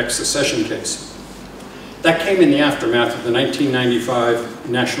 1998 Quebec secession case. That came in the aftermath of the 1995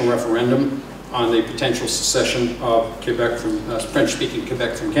 national referendum on the potential secession of Quebec from French-speaking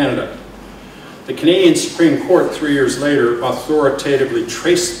Quebec from Canada. The Canadian Supreme Court 3 years later authoritatively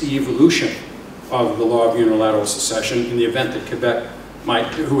traced the evolution of the law of unilateral secession in the event that Quebec might,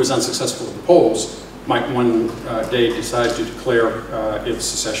 who was unsuccessful at the polls, might one day decide to declare its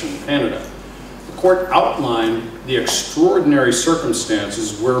secession from Canada. The court outlined the extraordinary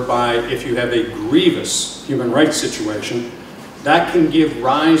circumstances whereby if you have a grievous human rights situation, that can give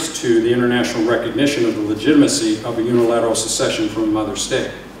rise to the international recognition of the legitimacy of a unilateral secession from a mother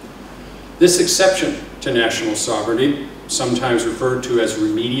state. This exception to national sovereignty, sometimes referred to as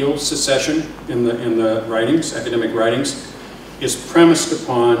remedial secession in the writings, academic writings, is premised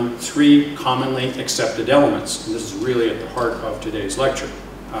upon 3 commonly accepted elements. And this is really at the heart of today's lecture.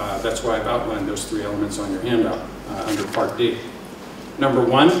 That's why I've outlined those 3 elements on your handout under Part D. Number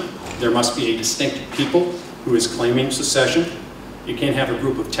 1, there must be a distinct people who is claiming secession. You can't have a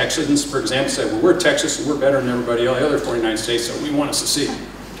group of Texans, for example, say, well, we're Texas and we're better than everybody else, the other 49 states, so we want to secede.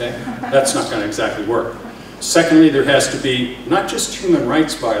 Okay? That's not going to exactly work. Secondly, there has to be not just human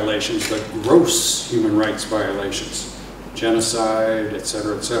rights violations, but gross human rights violations, genocide, et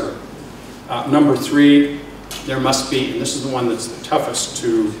cetera, et cetera. Number 3, there must be, and this is the one that's the toughest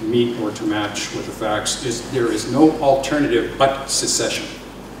to meet or to match with the facts, is there is no alternative but secession.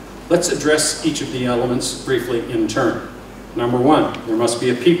 Let's address each of the elements briefly in turn. Number 1, there must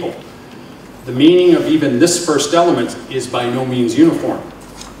be a people. The meaning of even this first element is by no means uniform.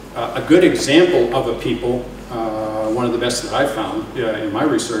 A good example of a people, one of the best that I've found in my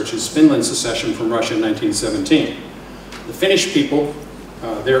research, is Finland's secession from Russia in 1917. The Finnish people,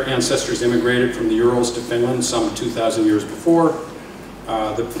 their ancestors immigrated from the Urals to Finland some 2,000 years before.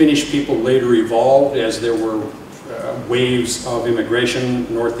 The Finnish people later evolved as there were waves of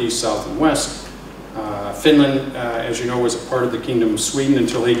immigration, northeast, south, and west. Finland, as you know, was a part of the Kingdom of Sweden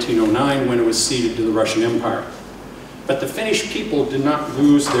until 1809 when it was ceded to the Russian Empire. But the Finnish people did not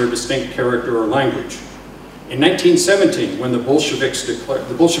lose their distinct character or language. In 1917, when the Bolsheviks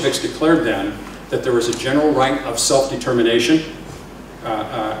declared then that there was a general right of self-determination,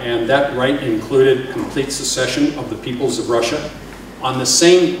 and that right included complete secession of the peoples of Russia, on the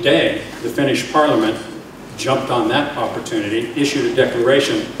same day, the Finnish parliament jumped on that opportunity, issued a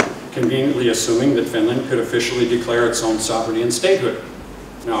declaration conveniently assuming that Finland could officially declare its own sovereignty and statehood.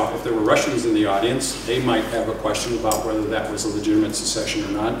 Now, if there were Russians in the audience, they might have a question about whether that was a legitimate secession or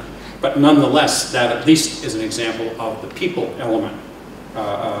not. But nonetheless, that at least is an example of the people element,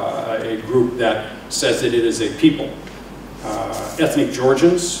 a group that says that it is a people. Ethnic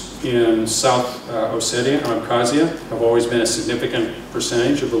Georgians in South Ossetia and Abkhazia have always been a significant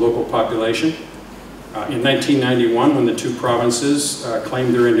percentage of the local population. In 1991, when the 2 provinces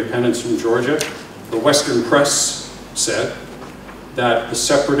claimed their independence from Georgia, the Western press said that the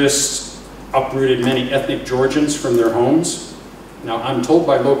separatists uprooted many ethnic Georgians from their homes. Now, I'm told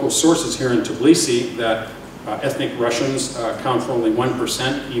by local sources here in Tbilisi that ethnic Russians account for only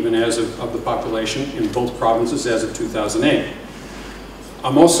 1% even as of the population in both provinces as of 2008.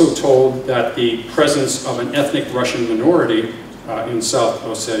 I'm also told that the presence of an ethnic Russian minority in South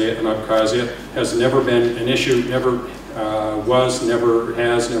Ossetia and Abkhazia has never been an issue, never was, never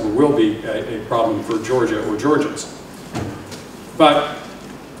has, never will be a problem for Georgia or Georgians. But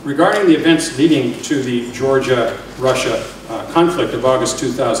regarding the events leading to the Georgia-Russia conflict of August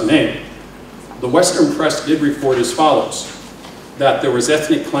 2008, the Western press did report as follows, that there was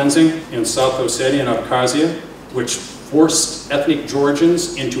ethnic cleansing in South Ossetia and Abkhazia, which forced ethnic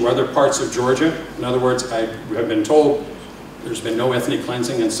Georgians into other parts of Georgia. In other words, I have been told there's been no ethnic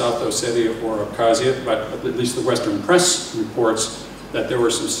cleansing in South Ossetia or Abkhazia, but at least the Western press reports that there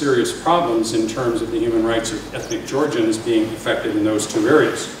were some serious problems in terms of the human rights of ethnic Georgians being affected in those 2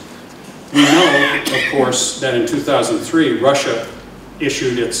 areas. We know, of course, that in 2003, Russia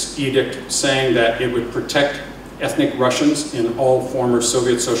issued its edict saying that it would protect ethnic Russians in all former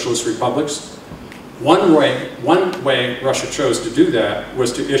Soviet socialist republics. One way Russia chose to do that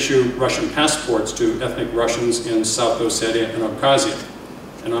was to issue Russian passports to ethnic Russians in South Ossetia and Abkhazia.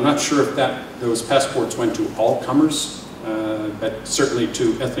 And I'm not sure if those passports went to all comers, but certainly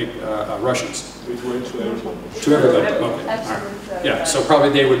to ethnic Russians. It went to everybody. To everybody, okay. All right. Yeah, so probably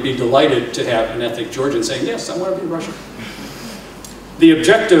they would be delighted to have an ethnic Georgian saying, yes, I want to be Russian. The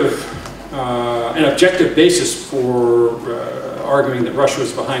an objective basis for arguing that Russia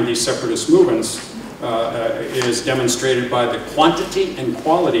was behind these separatist movements is demonstrated by the quantity and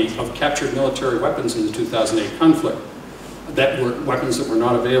quality of captured military weapons in the 2008 conflict. That were weapons that were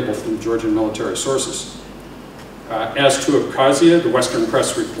not available from Georgian military sources. As to Abkhazia, the Western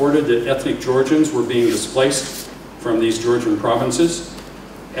press reported that ethnic Georgians were being displaced from these Georgian provinces,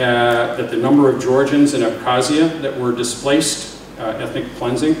 that the number of Georgians in Abkhazia that were displaced, ethnic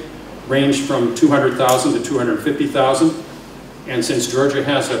cleansing, ranged from 200,000 to 250,000. And since Georgia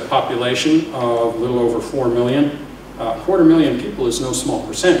has a population of a little over 4 million, 250,000 people is no small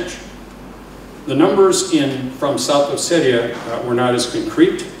percentage. The numbers from South Ossetia were not as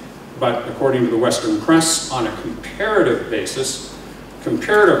concrete, but according to the Western press, on a comparative basis,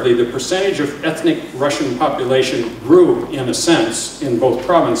 comparatively, the percentage of ethnic Russian population grew, in a sense, in both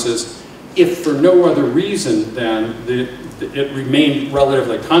provinces, if for no other reason than it remained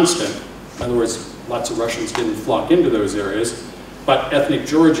relatively constant. In other words, lots of Russians didn't flock into those areas, but ethnic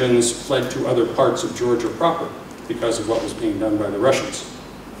Georgians fled to other parts of Georgia proper because of what was being done by the Russians.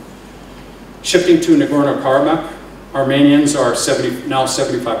 Shifting to Nagorno-Karabakh, Armenians are now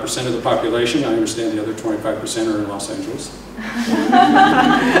 75% of the population. I understand the other 25% are in Los Angeles.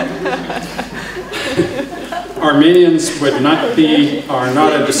 Armenians are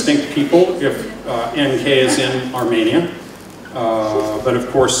not a distinct people if NK is in Armenia. But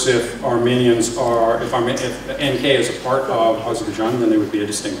of course, if NK is a part of Azerbaijan, then they would be a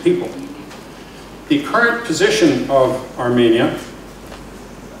distinct people. The current position of Armenia,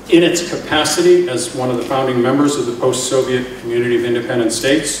 in its capacity as one of the founding members of the post-Soviet Community of Independent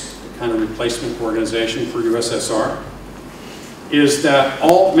States, the kind of replacement organization for USSR, is that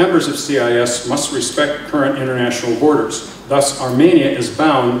all members of CIS must respect current international borders. Thus, Armenia is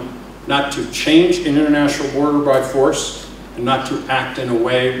bound not to change an international border by force and not to act in a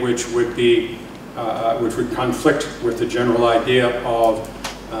way which would conflict with the general idea of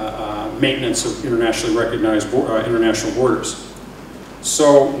maintenance of internationally recognized international borders.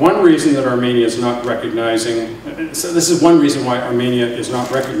 So one reason that Armenia is not recognizing, so this is one reason why Armenia is not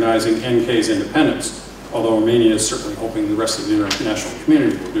recognizing NK's independence, although Armenia is certainly hoping the rest of the international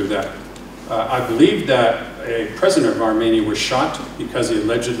community will do that. I believe that a president of Armenia was shot because he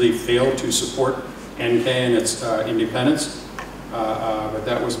allegedly failed to support NK and its independence, but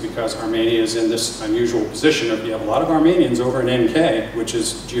that was because Armenia is in this unusual position of you have a lot of Armenians over in NK, which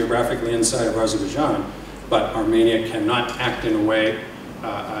is geographically inside of Azerbaijan, but Armenia cannot act in a way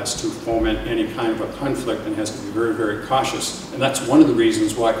as to foment any kind of a conflict and has to be very, very cautious. And that's one of the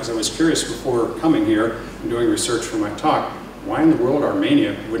reasons why, because I was curious before coming here and doing research for my talk, why in the world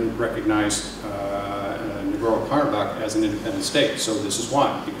Armenia wouldn't recognize Nagorno-Karabakh as an independent state. So this is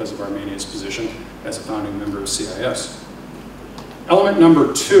why, because of Armenia's position as a founding member of CIS. Element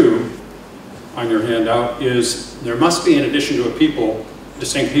number 2 on your handout is there must be, in addition to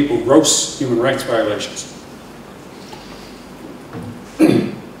distinct people, gross human rights violations.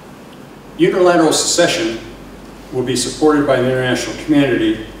 Unilateral secession will be supported by the international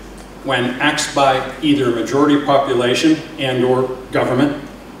community when acts by either a majority population and or government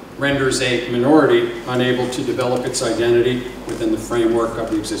renders a minority unable to develop its identity within the framework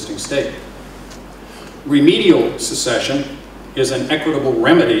of the existing state. Remedial secession is an equitable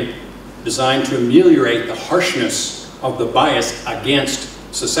remedy designed to ameliorate the harshness of the bias against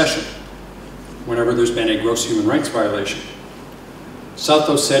secession whenever there's been a gross human rights violation. South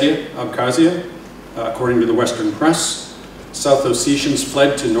Ossetia, Abkhazia, according to the Western press, South Ossetians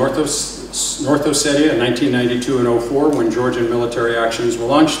fled to North Ossetia in 1992 and 04 when Georgian military actions were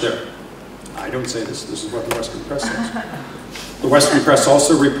launched there. I don't say this, this is what the Western press says. The Western press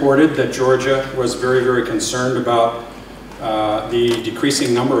also reported that Georgia was very, very concerned about the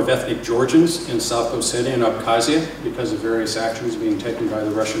decreasing number of ethnic Georgians in South Ossetia and Abkhazia because of various actions being taken by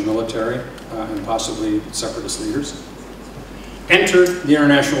the Russian military and possibly separatist leaders. Enter the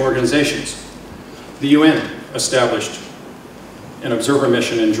international organizations. The UN established an observer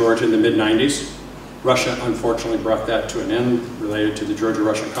mission in Georgia in the mid-90s. Russia, unfortunately, brought that to an end related to the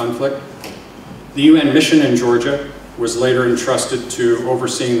Georgia-Russia conflict. The UN mission in Georgia was later entrusted to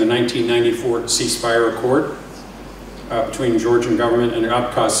overseeing the 1994 ceasefire accord between Georgian government and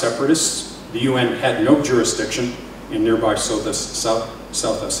Abkhaz separatists. The UN had no jurisdiction in nearby South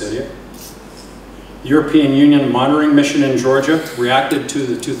Ossetia. The European Union monitoring mission in Georgia reacted to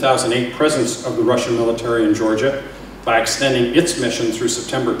the 2008 presence of the Russian military in Georgia by extending its mission through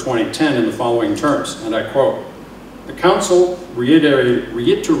September 2010 in the following terms, and I quote, "The Council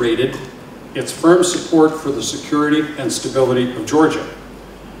reiterated its firm support for the security and stability of Georgia,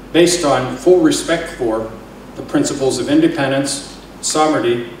 based on full respect for the principles of independence,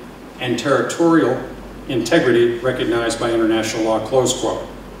 sovereignty, and territorial integrity recognized by international law," close quote.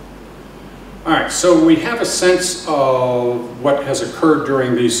 All right, so we have a sense of what has occurred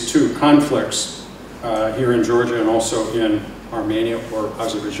during these two conflicts here in Georgia and also in Armenia or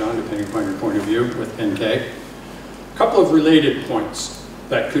Azerbaijan, depending upon your point of view, with NK. A couple of related points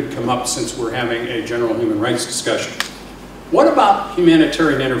that could come up since we're having a general human rights discussion. What about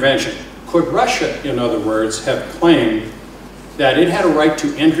humanitarian intervention? Could Russia, in other words, have claimed that it had a right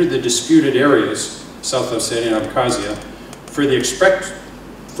to enter the disputed areas, South Ossetia and Abkhazia, for the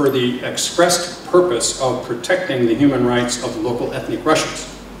expressed purpose of protecting the human rights of the local ethnic Russians?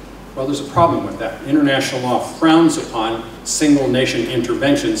 Well, there's a problem with that. International law frowns upon single nation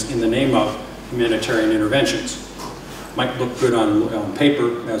interventions in the name of humanitarian interventions. Might look good on paper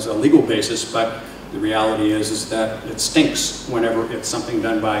as a legal basis, but the reality is that it stinks whenever it's something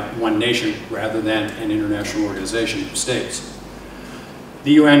done by one nation rather than an international organization of states.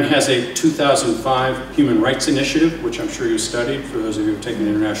 The UN has a 2005 Human Rights Initiative, which I'm sure you studied, for those of you who've taken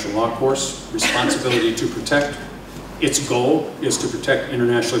the international law course, Responsibility to Protect. Its goal is to protect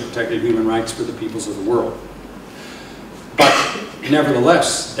internationally protected human rights for the peoples of the world. But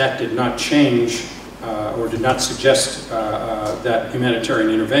nevertheless, that did not change or did not suggest that humanitarian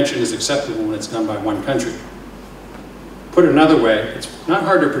intervention is acceptable when it's done by one country. Put another way, it's not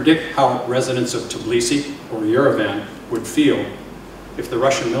hard to predict how residents of Tbilisi or Yerevan would feel if the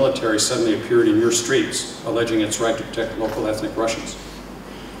Russian military suddenly appeared in your streets alleging its right to protect local ethnic Russians.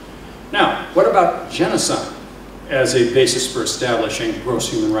 Now, what about genocide as a basis for establishing gross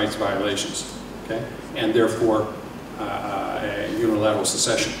human rights violations, okay, and therefore a unilateral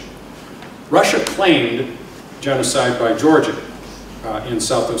secession? Russia claimed genocide by Georgia in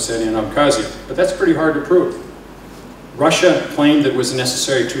South Ossetia and Abkhazia, but that's pretty hard to prove. Russia claimed that it was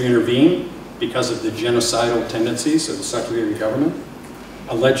necessary to intervene because of the genocidal tendencies of the Secretary government,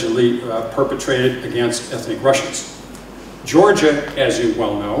 allegedly perpetrated against ethnic Russians. Georgia, as you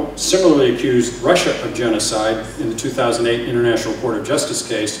well know, similarly accused Russia of genocide in the 2008 International Court of Justice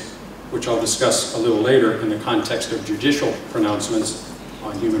case, which I'll discuss a little later in the context of judicial pronouncements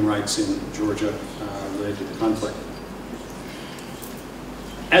on human rights in Georgia related to the conflict.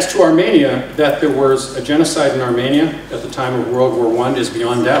 As to Armenia, that there was a genocide in Armenia at the time of World War I is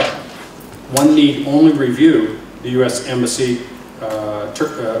beyond doubt. One need only review the U.S. Embassy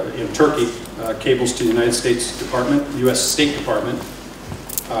in Turkey cables to the United States Department, U.S. State Department,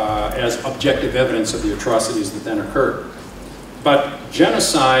 as objective evidence of the atrocities that then occurred. But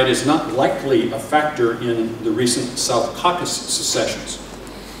genocide is not likely a factor in the recent South Caucasus secessions.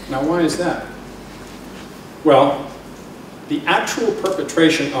 Now, why is that? Well, the actual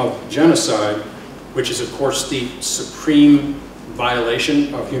perpetration of genocide, which is of course the supreme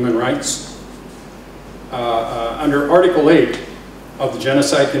violation of human rights, under Article 8 of the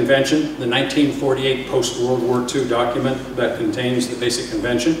Genocide Convention, the 1948 post-World War II document that contains the basic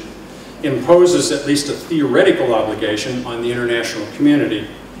convention, imposes at least a theoretical obligation on the international community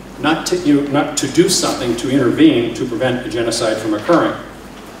not to do something to intervene to prevent a genocide from occurring.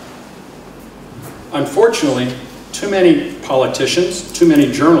 Unfortunately, too many politicians, too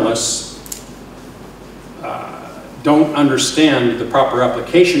many journalists don't understand the proper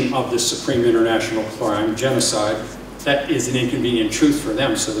application of this supreme international crime, genocide. That is an inconvenient truth for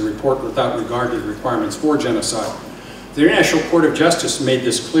them, so they report without regard to the requirements for genocide. The International Court of Justice made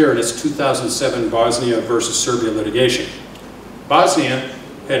this clear in its 2007 Bosnia versus Serbia litigation. Bosnia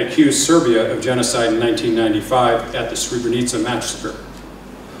had accused Serbia of genocide in 1995 at the Srebrenica massacre.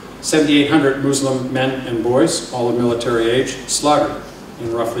 7,800 Muslim men and boys, all of military age, slaughtered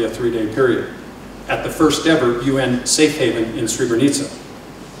in roughly a 3-day period at the first ever UN safe haven in Srebrenica.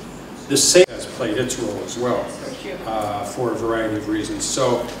 This safe has played its role as well for a variety of reasons.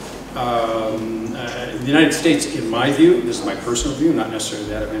 So the United States, in my view, this is my personal view, not necessarily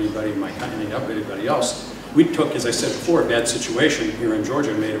that of anybody in my company, anybody else, we took, as I said before, a bad situation here in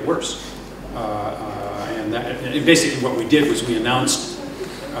Georgia and made it worse. And basically what we did was we announced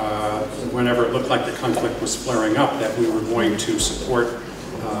whenever it looked like the conflict was flaring up that we were going to support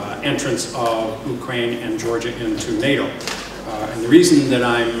entrance of Ukraine and Georgia into NATO. And the reason that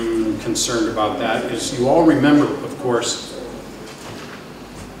I'm concerned about that is you all remember, of course,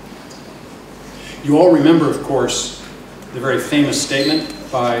 You all remember, of course, the very famous statement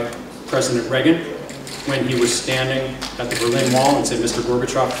by President Reagan when he was standing at the Berlin Wall and said, "Mr.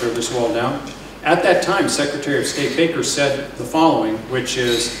 Gorbachev, tear this wall down." At that time, Secretary of State Baker said the following, which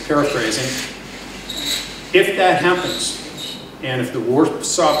is paraphrasing, "If that happens, and if the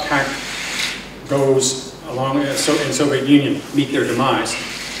Warsaw Pact goes along and Soviet Union meet their demise,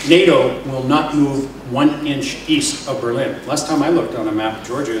 NATO will not move 1 inch east of Berlin." Last time I looked on a map,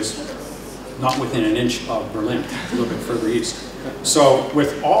 Georgia is not within an inch of Berlin, a little bit further east. So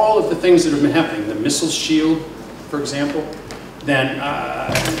with all of the things that have been happening, the missile shield, for example, then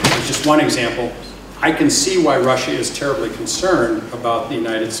just one example, I can see why Russia is terribly concerned about the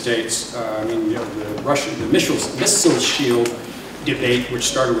United States. I mean, you know, the missile shield debate, which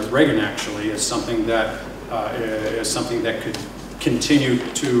started with Reagan actually, is something that could continue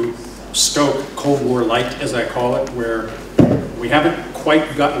to stoke Cold War light, as I call it, where we haven't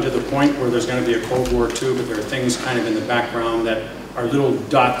quite gotten to the point where there's going to be a Cold War II, but there are things kind of in the background that are little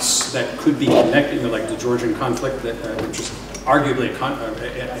dots that could be connected, you know, like the Georgian conflict, that, which is arguably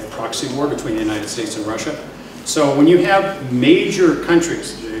a proxy war between the United States and Russia. So when you have major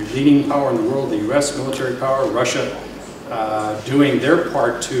countries, the leading power in the world, the US military power, Russia, doing their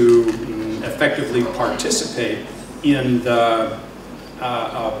part to effectively participate in the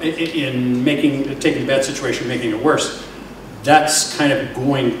taking a bad situation, making it worse, that's kind of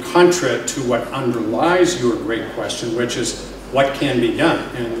going contra to what underlies your great question, which is what can be done.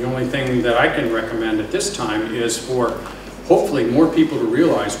 And the only thing that I can recommend at this time is for hopefully more people to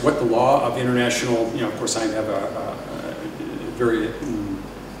realize what the law of international, you know, of course I have a very,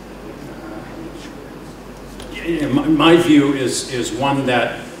 in my view is one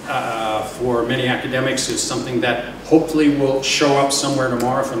that for many academics is something that hopefully will show up somewhere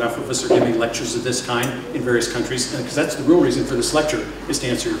tomorrow if enough of us are giving lectures of this kind in various countries, because that's the real reason for this lecture, is to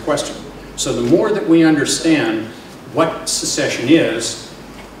answer your question. So the more that we understand what secession is,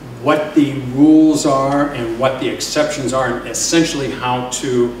 what the rules are and what the exceptions are, and essentially how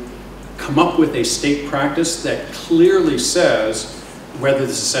to come up with a state practice that clearly says whether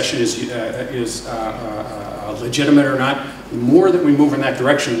the secession is legitimate or not, the more that we move in that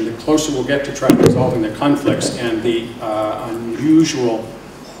direction, the closer we'll get to try resolving the conflicts and the unusual,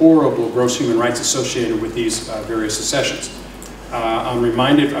 horrible, gross human rights associated with these various secessions. I'm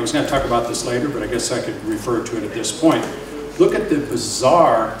reminded, I was going to talk about this later, but I guess I could refer to it at this point. Look at the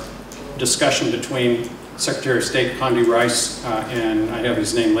bizarre discussion between Secretary of State Condi Rice and I have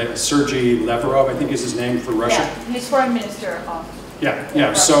his name later, Sergei Lavrov, I think is his name for Russia. Yeah, he's foreign minister of.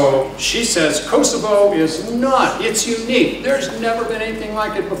 Yeah. So she says Kosovo is not, it's unique. There's never been anything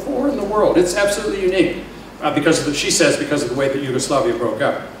like it before in the world. It's absolutely unique. She says because of the way that Yugoslavia broke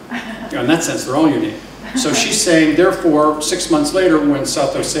up. In that sense, they're all unique. So she's saying, therefore, 6 months later, when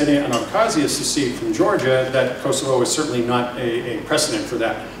South Ossetia and Abkhazia secede from Georgia, that Kosovo is certainly not a precedent for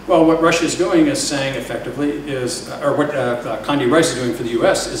that. Well, what Russia is doing is saying effectively is, or what Condi Rice is doing for the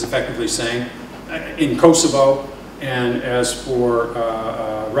US is effectively saying, in Kosovo, and as for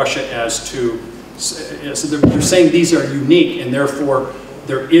Russia, as to, so they're saying these are unique, and therefore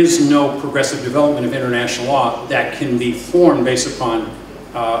there is no progressive development of international law that can be formed based upon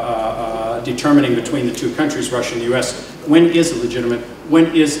determining between the two countries, Russia and the US, when is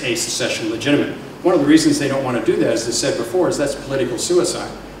a secession legitimate. One of the reasons they don't want to do that, as I said before, is that's political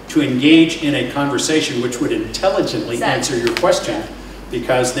suicide. To engage in a conversation which would intelligently answer your question,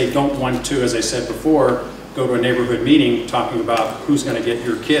 because they don't want to, as I said before, go to a neighborhood meeting talking about who's going to get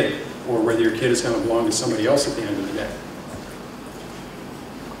your kid, or whether your kid is going to belong to somebody else at the end of the day.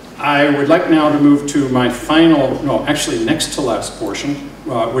 I would like now to move to my final, no, actually next to last portion,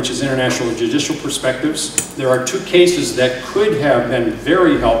 which is international and judicial perspectives. There are two cases that could have been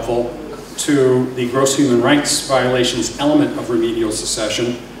very helpful to the gross human rights violations element of remedial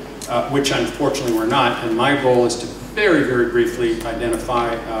secession, which unfortunately were not, and my goal is to very, very briefly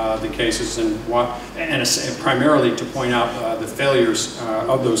identify the cases and primarily to point out the failures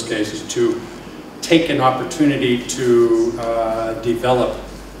of those cases, to take an opportunity to develop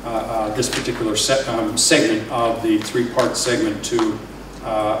this particular segment of the three-part segment to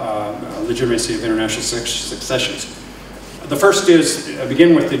legitimacy of international successions. The first is,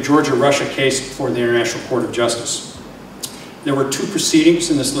 begin with the Georgia-Russia case before the International Court of Justice. There were two proceedings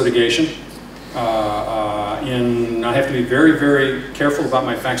in this litigation. I have to be very, very careful about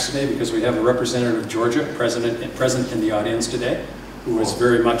my facts today because we have a representative of Georgia present in the audience today, who was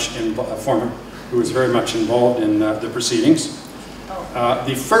very much involved in the proceedings.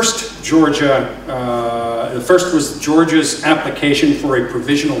 The first was Georgia's application for a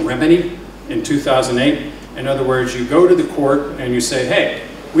provisional remedy in 2008. In other words, you go to the court and you say, hey,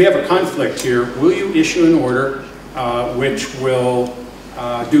 we have a conflict here. Will you issue an order which will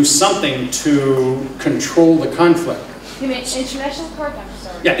do something to control the conflict? You mean International Court, I'm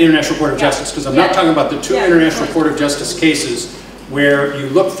sorry. Yeah, International Court of Justice, because I'm not talking about the two International Court of Justice cases where you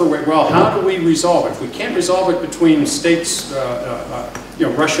look for, well, how do we resolve it? If we can't resolve it between states,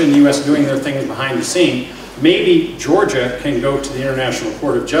 Russia and the US doing their things behind the scene, maybe Georgia can go to the International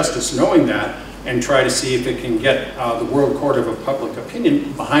Court of Justice knowing that and try to see if it can get the World Court of Public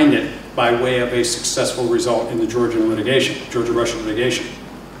Opinion behind it by way of a successful result in the Georgia-Russia litigation.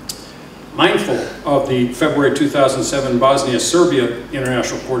 Mindful of the February 2007 Bosnia-Serbia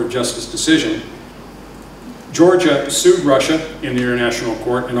International Court of Justice decision, Georgia sued Russia in the International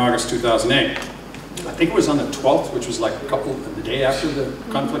Court in August 2008. I think it was on the 12th, which was like the day after the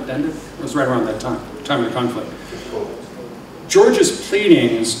conflict ended. It was right around that time of the conflict. Georgia's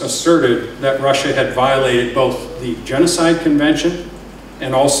pleadings asserted that Russia had violated both the Genocide Convention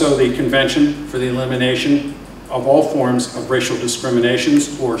and also the Convention for the Elimination of All Forms of Racial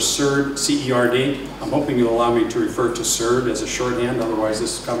Discriminations, or CERD, C-E-R-D. I'm hoping you'll allow me to refer to CERD as a shorthand, otherwise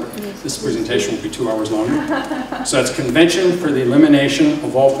this presentation will be 2 hours longer. So that's Convention for the Elimination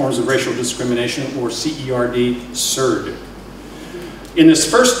of All Forms of Racial Discrimination, or CERD, CERD. In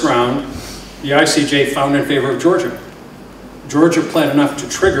this first round, the ICJ found in favor of Georgia. Georgia pled enough to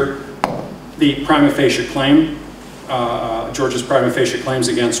trigger the prima facie claim, Georgia's prima facie claims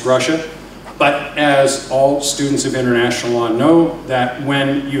against Russia. But as all students of international law know, that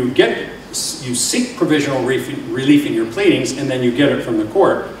when you seek provisional relief in your pleadings and then you get it from the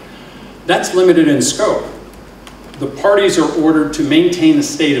court, that's limited in scope. The parties are ordered to maintain the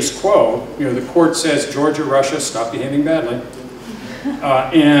status quo. The court says, Georgia, Russia, stop behaving badly.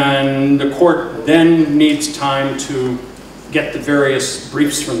 And the court then needs time to get the various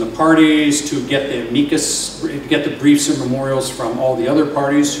briefs from the parties, to get the amicus, get the briefs and memorials from all the other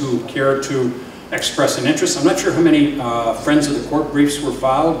parties who care to express an interest. I'm not sure how many Friends of the Court briefs were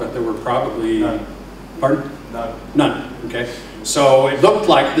filed, but there were probably... None. Pardon? None. None, okay. So it looked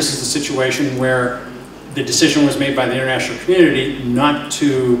like this is a situation where the decision was made by the international community not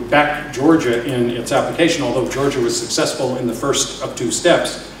to back Georgia in its application, although Georgia was successful in the first of 2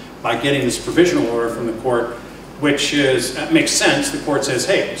 steps by getting this provisional order from the court, which makes sense. The court says,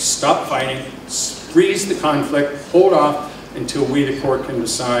 hey, stop fighting, freeze the conflict, hold off until we, the court, can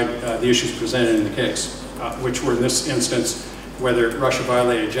decide the issues presented in the case, which were in this instance whether Russia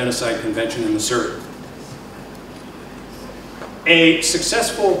violated a genocide convention in the CERD. A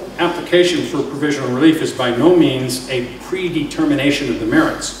successful application for provisional relief is by no means a predetermination of the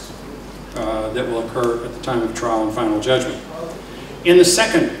merits that will occur at the time of trial and final judgment. In the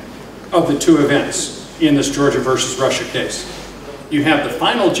second of the 2 events, in this Georgia versus Russia case, you have the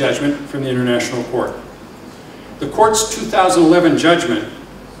final judgment from the International Court. The court's 2011 judgment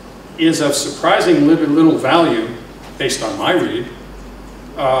is of surprising little value, based on my read,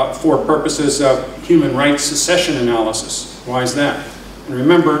 for purposes of human rights secession analysis. Why is that? And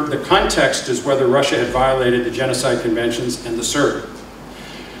remember, the context is whether Russia had violated the Genocide Conventions and the CERD.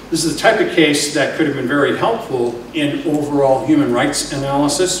 This is the type of case that could have been very helpful in overall human rights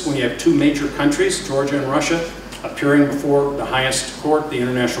analysis when you have 2 major countries, Georgia and Russia, appearing before the highest court, the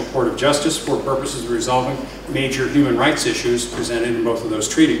International Court of Justice, for purposes of resolving major human rights issues presented in both of those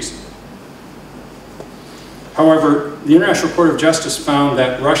treaties. However, the International Court of Justice found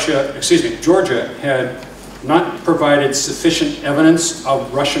that Georgia had not provided sufficient evidence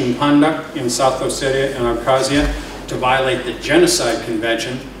of Russian conduct in South Ossetia and Abkhazia to violate the Genocide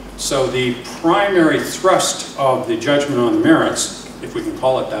Convention. So the primary thrust of the judgment on the merits, if we can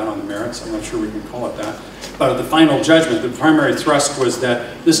call it that on the merits, I'm not sure we can call it that, but the final judgment, the primary thrust was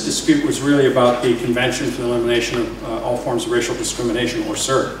that this dispute was really about the Convention for the Elimination of All Forms of Racial Discrimination, or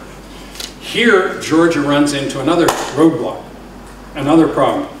CERD. Here, Georgia runs into another roadblock, another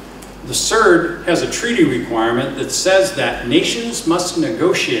problem. The CERD has a treaty requirement that says that nations must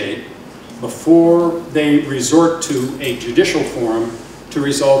negotiate before they resort to a judicial forum to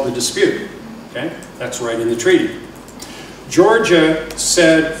resolve the dispute. Okay? That's right in the treaty. Georgia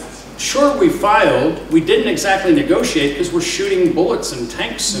said, sure, we filed, we didn't exactly negotiate because we're shooting bullets and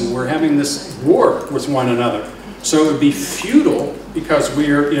tanks and we're having this war with one another. So it would be futile because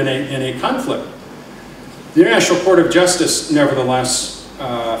we are in a conflict. The International Court of Justice, nevertheless,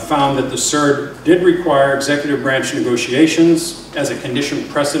 found that the CERD did require executive branch negotiations as a condition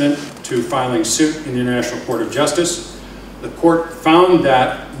precedent to filing suit in the International Court of Justice. The court found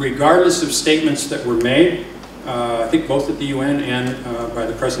that regardless of statements that were made, I think both at the UN and by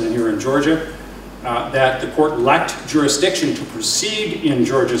the president here in Georgia, that the court lacked jurisdiction to proceed in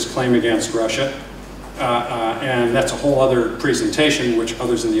Georgia's claim against Russia and that's a whole other presentation, which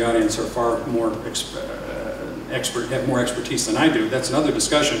others in the audience are far more have more expertise than I do. That's another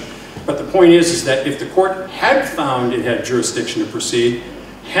discussion. But the point is that if the court had found it had jurisdiction to proceed,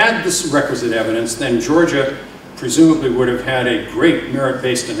 had this requisite evidence, then Georgia presumably would have had a great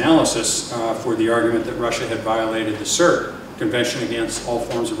merit-based analysis for the argument that Russia had violated the CERT, Convention Against All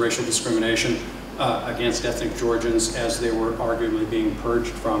Forms of Racial Discrimination against ethnic Georgians as they were arguably being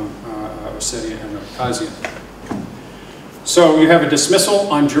purged from Ossetia and Abkhazia. So you have a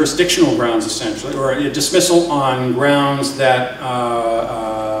dismissal on jurisdictional grounds, essentially, or a dismissal on grounds that,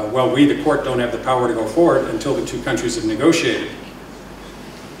 well, we, the court, don't have the power to go forward until the two countries have negotiated.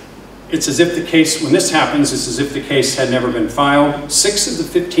 It's as if the case, when this happens, it's as if the case had never been filed. 6 of the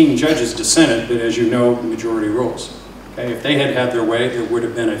 15 judges dissented, but as you know, the majority rules. Okay? If they had had their way, there would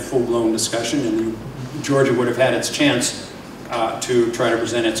have been a full-blown discussion, and Georgia would have had its chance to try to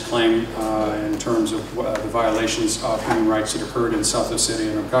present its claim in terms of the violations of human rights that occurred in South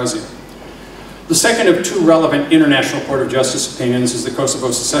Ossetia and Abkhazia. The second of 2 relevant International Court of Justice opinions is the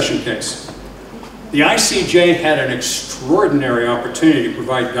Kosovo secession case. The ICJ had an extraordinary opportunity to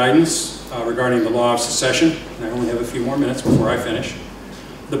provide guidance regarding the law of secession, and I only have a few more minutes before I finish.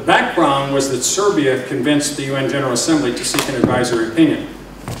 The background was that Serbia convinced the UN General Assembly to seek an advisory opinion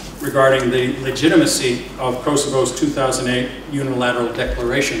regarding the legitimacy of Kosovo's 2008 unilateral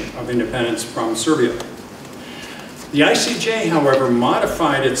declaration of independence from Serbia. The ICJ, however,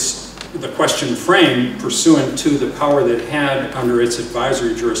 modified the question frame pursuant to the power that it had under its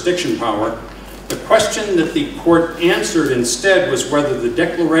advisory jurisdiction power. The question that the court answered instead was whether the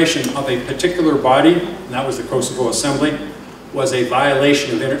declaration of a particular body, and that was the Kosovo Assembly, was a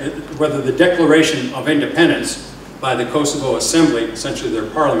violation of, whether the declaration of independence by the Kosovo Assembly, essentially their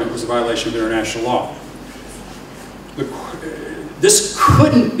parliament, was a violation of international law. This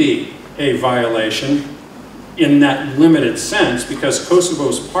couldn't be a violation in that limited sense because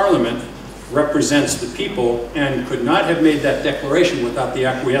Kosovo's parliament represents the people and could not have made that declaration without the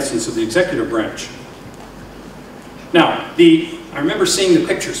acquiescence of the executive branch. Now, I remember seeing the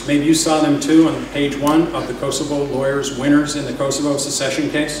pictures, maybe you saw them too on page 1 of the Kosovo lawyers' winners in the Kosovo secession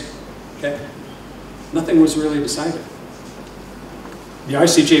case. Okay? Nothing was really decided. The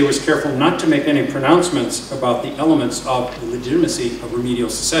ICJ was careful not to make any pronouncements about the elements of the legitimacy of remedial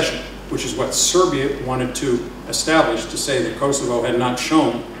secession, which is what Serbia wanted to establish to say that Kosovo had not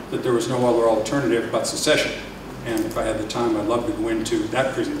shown that there was no other alternative but secession. And if I had the time, I'd love to go into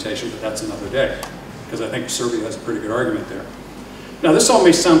that presentation, but that's another day, because I think Serbia has a pretty good argument there. Now, this all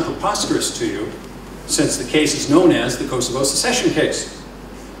may sound preposterous to you, since the case is known as the Kosovo secession case.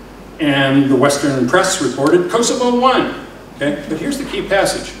 And the Western press reported Kosovo won. Okay? But here's the key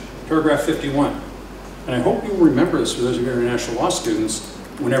passage, paragraph 51. And I hope you remember this for those of you international law students.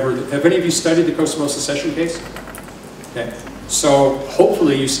 Have any of you studied the Kosovo secession case? Okay. So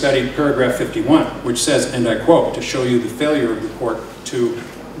hopefully you studied paragraph 51, which says, and I quote, to show you the failure of the court to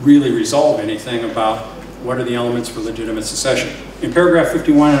really resolve anything about what are the elements for legitimate secession. In paragraph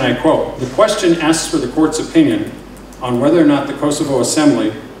 51, and I quote, the question asks for the court's opinion on whether or not the Kosovo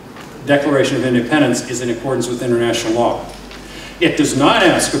Assembly Declaration of Independence is in accordance with international law. It does not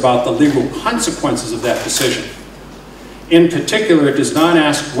ask about the legal consequences of that decision. In particular, it does not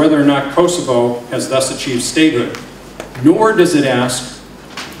ask whether or not Kosovo has thus achieved statehood, nor does it ask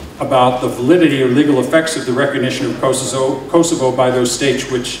about the validity or legal effects of the recognition of Kosovo by those states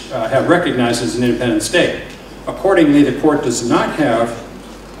which have recognized as an independent state. Accordingly, the court does not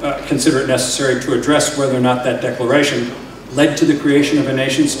consider it necessary to address whether or not that declaration led to the creation of a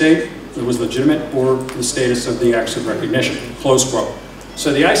nation state that was legitimate or the status of the acts of recognition, close quote.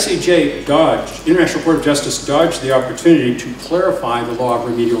 So the ICJ dodged, International Court of Justice dodged the opportunity to clarify the law of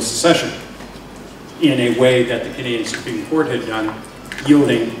remedial secession in a way that the Canadian Supreme Court had done,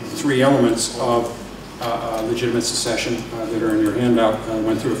 yielding 3 elements of legitimate secession that are in your handout I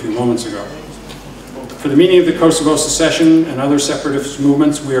went through a few moments ago. For the meaning of the Kosovo secession and other separatist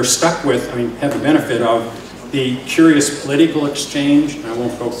movements, we are stuck with, have the benefit of the curious political exchange, and I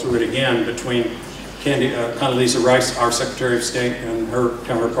won't go through it again, between Condoleezza Rice, our Secretary of State, and her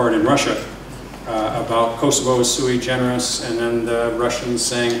counterpart in Russia about Kosovo is sui generis, and then the Russians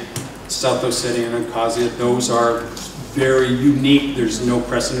saying South Ossetia and Abkhazia, those are very unique. There's no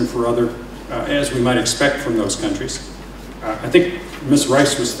precedent for other, as we might expect from those countries. I think Ms.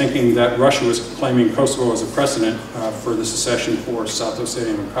 Rice was thinking that Russia was claiming Kosovo as a precedent for the secession for South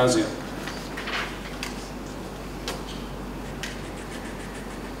Ossetia and Abkhazia.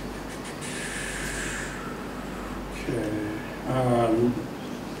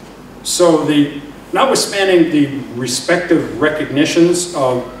 So notwithstanding the respective recognitions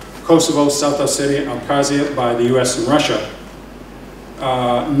of Kosovo, South Ossetia, Abkhazia by the US and Russia.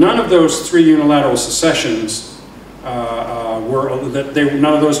 None of those three unilateral secessions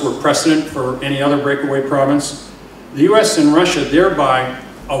none of those were precedent for any other breakaway province. The US and Russia thereby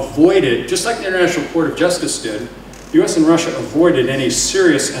avoided, just like the International Court of Justice did, the US and Russia avoided any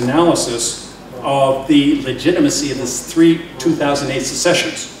serious analysis of the legitimacy of the three 2008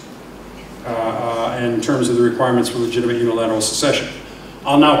 secessions in terms of the requirements for legitimate unilateral secession.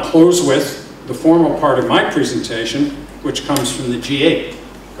 I'll now close with the formal part of my presentation, which comes from the G8,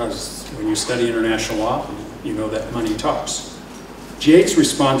 because when you study international law, you know that money talks. G8's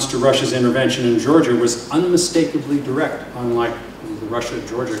response to Russia's intervention in Georgia was unmistakably direct, unlike the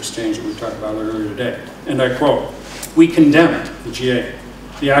Russia-Georgia exchange that we talked about earlier today. And I quote, "We condemned, the G8,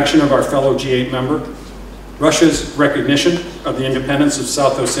 the action of our fellow G8 member, Russia's recognition of the independence of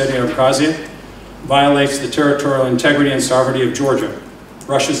South Ossetia and Abkhazia violates the territorial integrity and sovereignty of Georgia.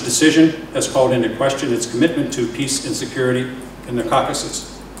 Russia's decision has called into question its commitment to peace and security in the Caucasus."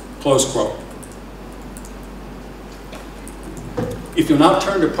 Close quote. If you'll now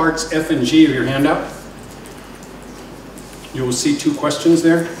turn to parts F and G of your handout, you will see two questions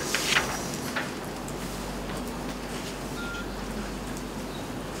there.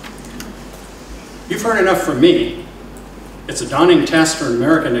 You've heard enough from me. It's a daunting task for an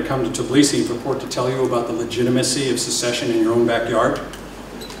American to come to Tbilisi and purport to tell you about the legitimacy of secession in your own backyard.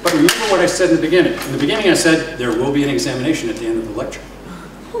 But remember what I said in the beginning. In the beginning I said there will be an examination at the end of the lecture.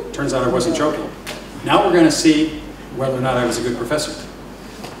 Turns out I wasn't joking. Now we're going to see whether or not I was a good professor.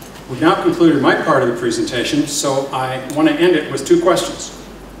 We've now concluded my part of the presentation, so I want to end it with two questions,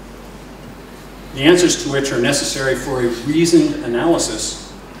 the answers to which are necessary for a reasoned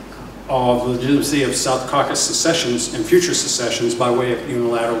analysis of the legitimacy of South Caucasus secessions and future secessions by way of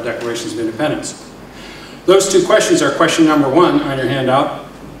unilateral declarations of independence. Those two questions are question number one on your handout.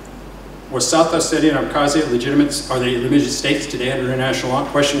 Was South Ossetia and Abkhazia legitimate, are they legitimate states today under international law?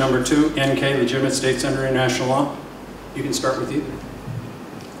 Question number two, NK, legitimate states under international law? You can start with either.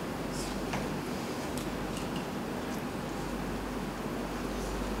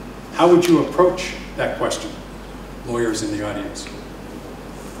 How would you approach that question, lawyers in the audience?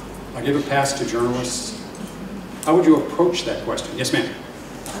 I'll give a pass to journalists. How would you approach that question? Yes, ma'am.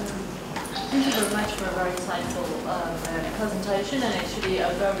 Thank you very much for a very insightful presentation, and actually a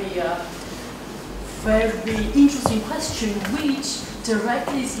very interesting question, which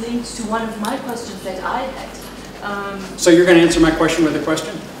directly is linked to one of my questions that I had. So you're going to answer my question with a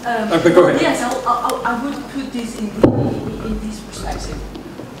question? But go ahead. Yes, I would put this in this perspective.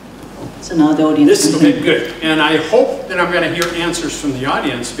 So now the audience. This is okay, good. And I hope that I'm going to hear answers from the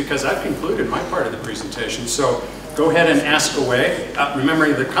audience because I've concluded my part of the presentation. So go ahead and ask away.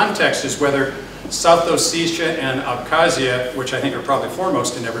 Remembering the context is whether South Ossetia and Abkhazia, which I think are probably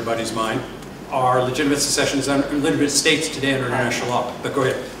foremost in everybody's mind, are legitimate secessions and legitimate states today under international law. But go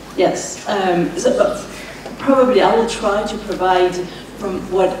ahead. Yes. Probably I will try to provide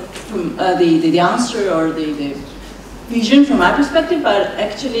the answer or the vision from my perspective, but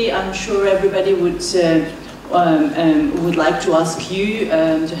actually I'm sure everybody would like to ask you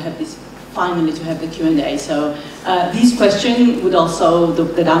to have this, finally to have the Q&A. So this question would also,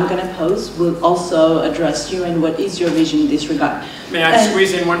 that I'm going to pose, will also address you and what is your vision in this regard. May I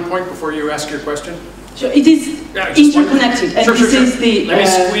squeeze in one point before you ask your question? Sure, it is interconnected. And this is the, let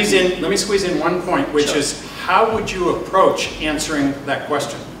me squeeze in one point, which sure. is how would you approach answering that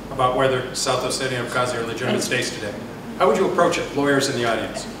question about whether South Ossetia and Abkhazia are legitimate states today? How would you approach it, lawyers in the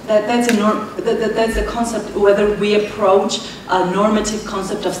audience? That's a concept, whether we approach a normative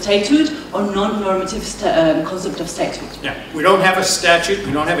concept of statehood or non-normative concept of statehood. Yeah, we don't have a statute,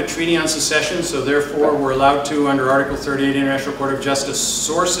 we don't have a treaty on secession, so therefore we're allowed to, under Article 38 International Court of Justice,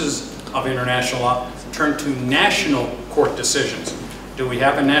 sources of international law, turn to national court decisions. Do we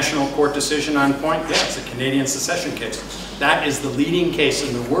have a national court decision on point? Yeah, it's a Canadian secession case. That is the leading case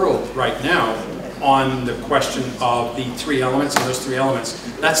in the world right now on the question of the three elements, and those three elements.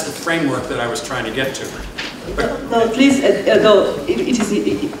 That's the framework that I was trying to get to. Though, please, though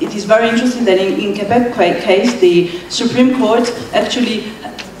it is very interesting that in Quebec case, the Supreme Court actually,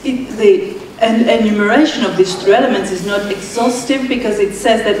 the enumeration of these three elements is not exhaustive because it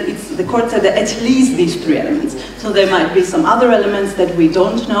says that the court said that at least these three elements. So there might be some other elements that we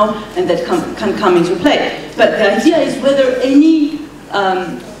don't know and that can come into play. But the idea is whether any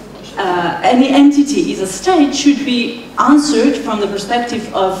entity is a state should be answered from the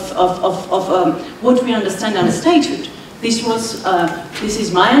perspective of what we understand under statehood. This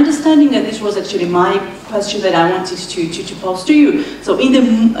is my understanding, and this was actually my question that I wanted to pose to you. So in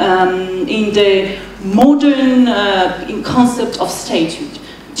the modern concept of statehood,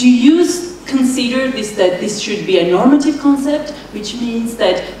 do you consider that this should be a normative concept, which means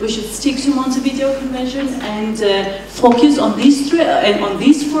that we should stick to Montevideo Convention and focus on these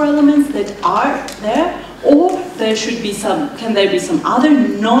four elements that are there, or there should be can there be some other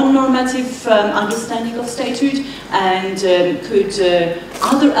non-normative understanding of statehood, and could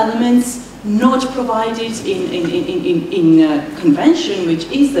other elements not provided in convention, which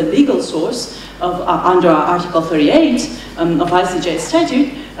is the legal source of under Article 38 of ICJ statute,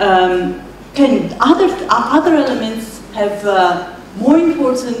 can other elements have a more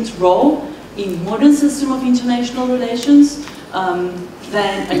important role in modern system of international relations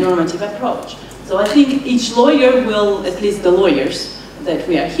than a normative approach? So I think each lawyer will, at least the lawyers that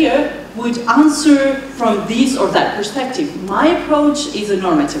we are here, would answer from this or that perspective. My approach is a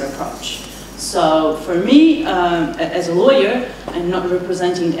normative approach. So for me, as a lawyer, I'm not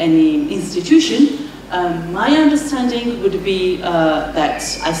representing any institution, my understanding would be that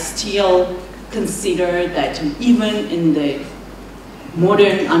I still consider that even in the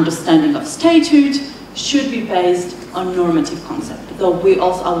modern understanding of statehood should be based on normative concept. Though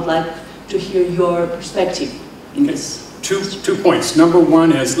I would like to hear your perspective in this. Two points. Number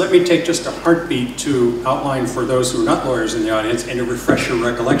one is, let me take just a heartbeat to outline for those who are not lawyers in the audience and to refresh your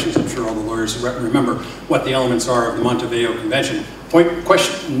recollections. I'm sure all the lawyers remember what the elements are of the Montevideo Convention.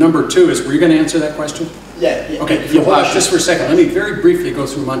 Question number two is, were you going to answer that question? Yeah. Okay, if you hold on just for a second, let me very briefly go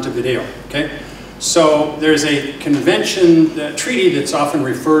through Montevideo, okay? So there's a convention, a treaty that's often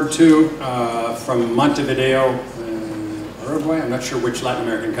referred to from Montevideo, Uruguay, I'm not sure which Latin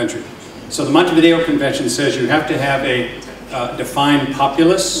American country. So the Montevideo Convention says you have to have a defined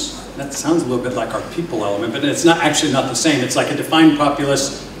populace. That sounds a little bit like our people element, but it's actually not the same. It's like a defined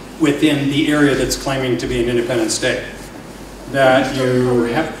populace within the area that's claiming to be an independent state. That you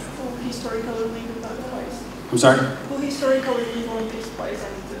have... Who historically live in that place? I'm sorry? Who historically live in this place?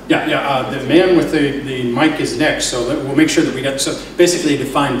 The man with the mic is next, so we'll make sure that we get... So basically a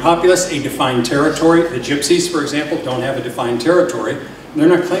defined populace, a defined territory. The Gypsies, for example, don't have a defined territory. They're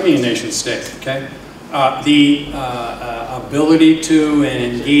not claiming a nation state, okay? The ability to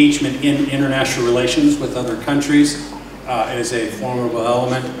and engagement in international relations with other countries is a formidable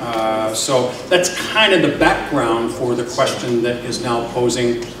element. So that's kind of the background for the question that is now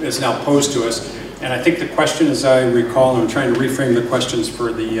posed to us. And I think the question, as I recall, and I'm trying to reframe the questions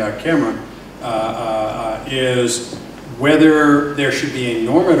for the camera, is whether there should be a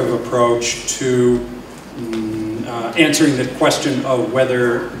normative approach to answering the question of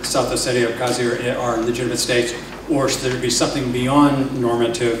whether South Ossetia or Abkhazia are legitimate states, or should there be something beyond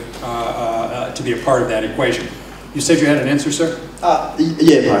normative to be a part of that equation. You said you had an answer, sir?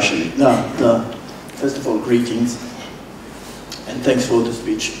 Yeah, partially. First of all, greetings, and thanks for the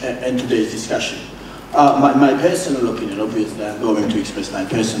speech and today's discussion. My personal opinion, obviously, I'm going to express my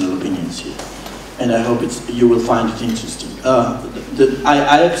personal opinions here, and I hope you will find it interesting.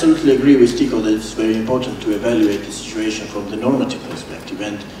 I absolutely agree with Tico that it's very important to evaluate the situation from the normative perspective,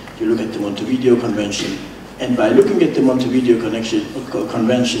 and you look at the Montevideo Convention, and by looking at the Montevideo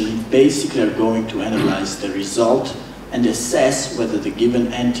Convention, you basically are going to analyze the result and assess whether the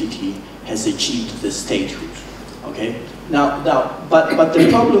given entity has achieved the statehood. Okay? But the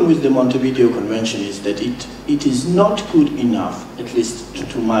problem with the Montevideo Convention is that it is not good enough, at least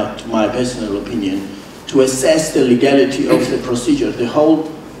to my personal opinion, to assess the legality of the procedure, the whole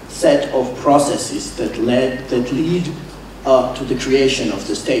set of processes that lead to the creation of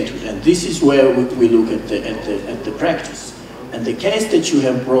the statehood. And this is where we look at the practice. And the case that you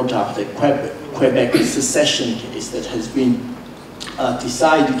have brought up, the Quebec secession case that has been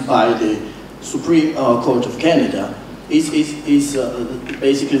decided by the Supreme Court of Canada, is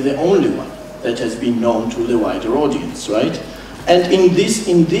basically the only one that has been known to the wider audience, right? And in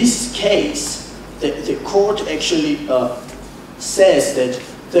this case, the court actually says that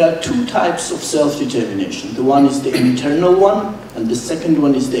there are two types of self-determination. The one is the internal one, and the second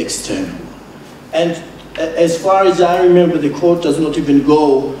one is the external one. And as far as I remember, the court does not even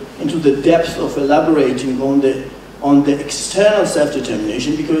go into the depth of elaborating on the external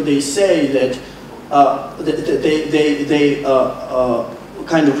self-determination, because they say that they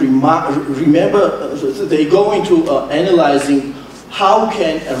kind of remember, they go into analyzing how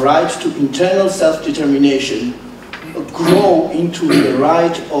can a right to internal self-determination grow into the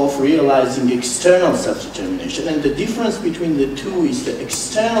right of realizing external self-determination. And the difference between the two is the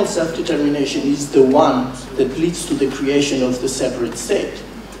external self-determination is the one that leads to the creation of the separate state,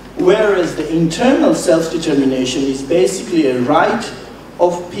 whereas the internal self-determination is basically a right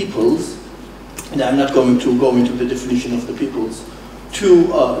of peoples, and I'm not going to go into the definition of the peoples, to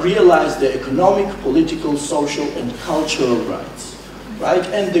realize their economic, political, social, and cultural rights. right?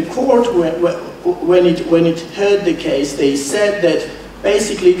 And the court, when it heard the case, they said that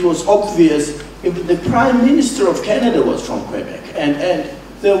basically it was obvious if the Prime Minister of Canada was from Quebec, and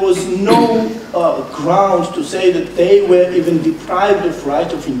there was no ground to say that they were even deprived of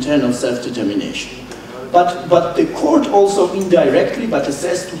right of internal self-determination. But the court also indirectly but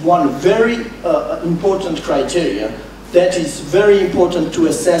assessed one very important criteria that is very important to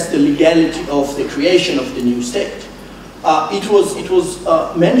assess the legality of the creation of the new state. It was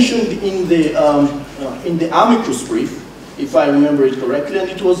mentioned in the amicus brief, if I remember it correctly, and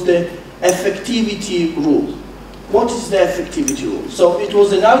it was the effectivity rule. What is the effectivity rule? So it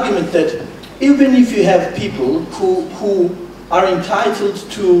was an argument that even if you have people who are entitled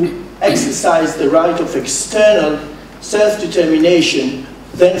to exercise the right of external self-determination,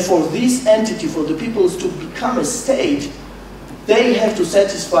 then for this entity, for the peoples to become a state, they have to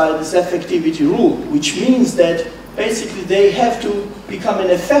satisfy this effectivity rule, which means that basically they have to become an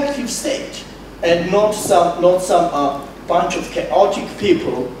effective state and not some bunch of chaotic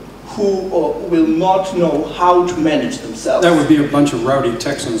people who will not know how to manage themselves. That would be a bunch of rowdy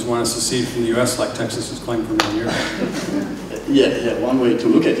Texans want to secede from the U.S. like Texas has claimed for many years. Yeah, one way to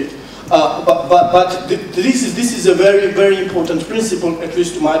look at it. But this is a very, very important principle, at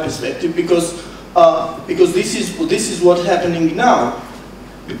least to my perspective, because this is what's happening now.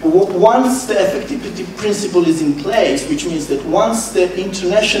 Once the effectivity principle is in place, which means that once the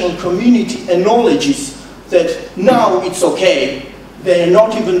international community acknowledges that now it's okay, they are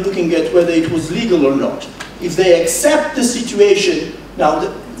not even looking at whether it was legal or not. If they accept the situation, now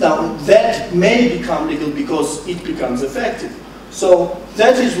that may become legal because it becomes effective. So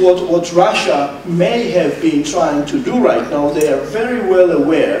that is what Russia may have been trying to do right now. They are very well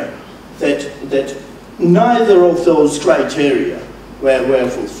aware that neither of those criteria were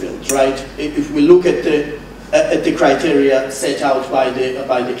fulfilled, right? If we look at the criteria set out by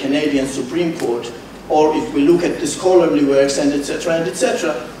the Canadian Supreme Court, or if we look at the scholarly works and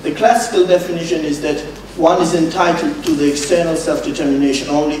etc., the classical definition is that one is entitled to the external self-determination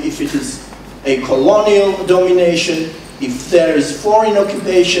only if it is a colonial domination, if there is foreign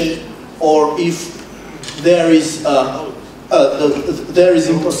occupation, or if there is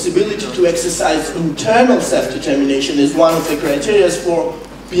impossibility to exercise internal self-determination as one of the criteria for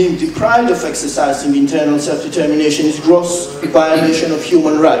being deprived of exercising internal self-determination is gross violation of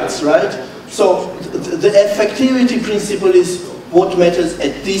human rights, right? So the effectivity principle is what matters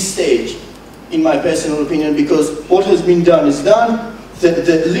at this stage, in my personal opinion, because what has been done is done.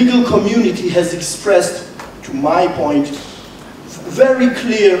 The legal community has expressed, to my point, very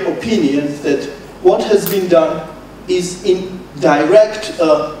clear opinions that what has been done is in direct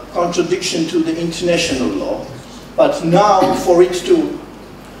contradiction to the international law. But now for it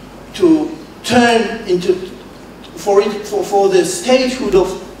to turn into, for the statehood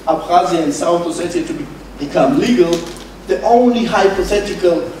of Abkhazia and South Ossetia to become legal, the only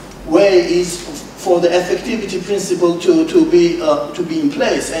hypothetical way is for the effectivity principle to be in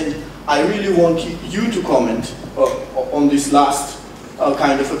place. And I really want you to comment on this last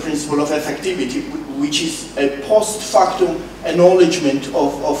kind of a principle of effectivity, which is a post-factum acknowledgement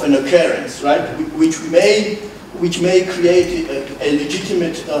of an occurrence, right? Which may create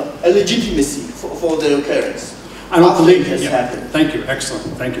a legitimacy for the occurrence. I don't believe it has happened. Thank you,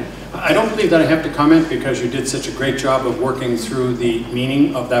 excellent, thank you. I don't believe that I have to comment because you did such a great job of working through the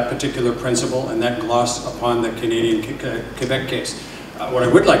meaning of that particular principle and that gloss upon the Canadian Quebec case. What I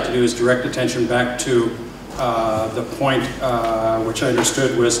would like to do is direct attention back to the point which I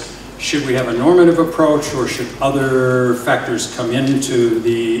understood was, should we have a normative approach or should other factors come into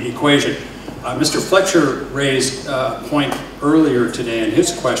the equation? Mr. Fletcher raised a point earlier today in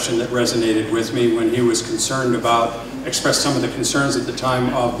his question that resonated with me when he was concerned about, expressed some of the concerns at the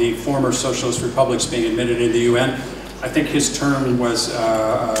time of the former socialist republics being admitted into the UN. I think his term was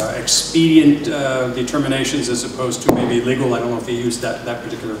expedient determinations as opposed to maybe legal. I don't know if he used that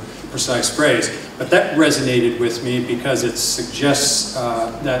particular precise phrase, but that resonated with me because it suggests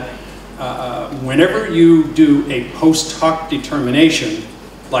that whenever you do a post hoc determination,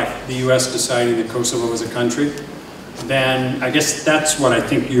 like the US deciding that Kosovo was a country, then I guess that's what I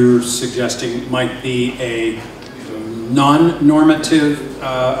think you're suggesting might be a non-normative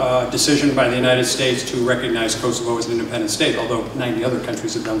decision by the United States to recognize Kosovo as an independent state, although 90 other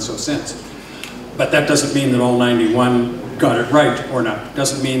countries have done so since. But that doesn't mean that all 91 got it right or not.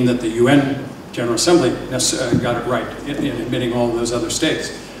 Doesn't mean that the UN General Assembly got it right in admitting all those other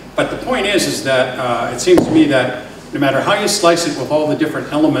states. But the point is that it seems to me that no matter how you slice it with all the different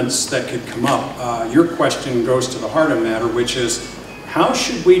elements that could come up, your question goes to the heart of the matter, which is, how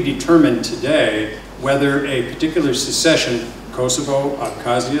should we determine today whether a particular secession, Kosovo,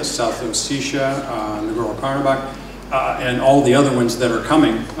 Abkhazia, South Ossetia, Nagorno-Karabakh, and all the other ones that are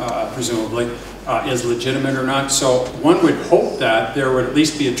coming, presumably, is legitimate or not. So one would hope that there would at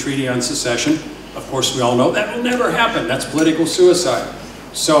least be a treaty on secession. Of course, we all know that will never happen. That's political suicide.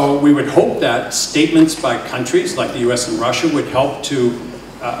 So we would hope that statements by countries like the US and Russia would help to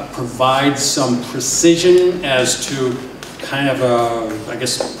provide some precision as to kind of a, I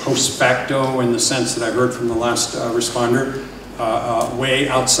guess, post facto, in the sense that I heard from the last responder, way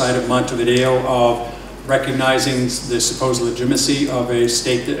outside of Montevideo of recognizing the supposed legitimacy of a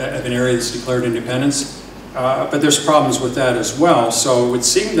state, of an area that's declared independence. But there's problems with that as well. So it would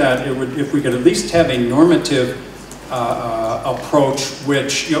seem that it would, if we could at least have a normative approach,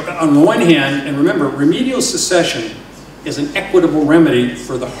 which, on the one hand, and remember, remedial secession is an equitable remedy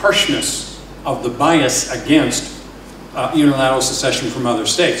for the harshness of the bias against unilateral secession from other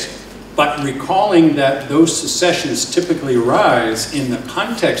states. But recalling that those secessions typically arise in the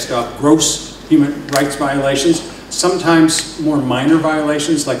context of gross human rights violations, sometimes more minor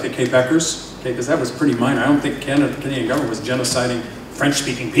violations like the Quebecers, okay, because that was pretty minor. I don't think the Canadian government was genociding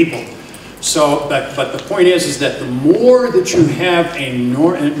French-speaking people. So, but the point is that the more that you have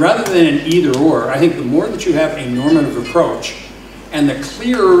rather than an either or, I think the more that you have a normative approach, and the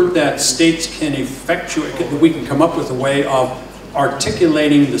clearer that states can effectuate, that we can come up with a way of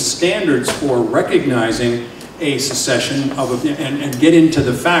articulating the standards for recognizing a secession of and get into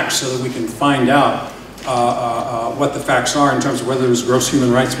the facts so that we can find out what the facts are in terms of whether there's gross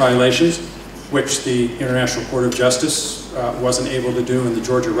human rights violations, which the International Court of Justice wasn't able to do in the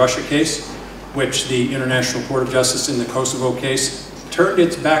Georgia-Russia case, which the International Court of Justice in the Kosovo case turned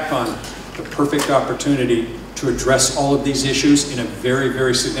its back on the perfect opportunity to address all of these issues in a very,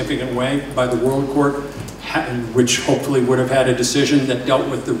 very significant way by the World Court, which hopefully would have had a decision that dealt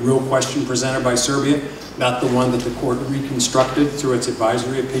with the real question presented by Serbia, not the one that the court reconstructed through its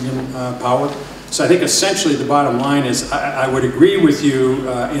advisory opinion power. So I think essentially the bottom line is I would agree with you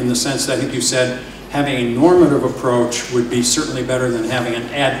in the sense that I think you said having a normative approach would be certainly better than having an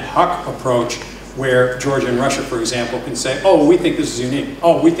ad hoc approach where Georgia and Russia, for example, can say, oh, we think this is unique.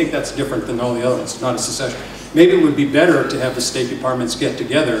 Oh, we think that's different than all the other ones, not a secession. Maybe it would be better to have the State Departments get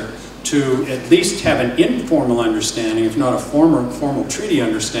together to at least have an informal understanding, if not a formal treaty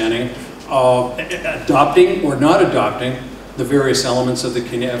understanding, of adopting or not adopting the various elements of the,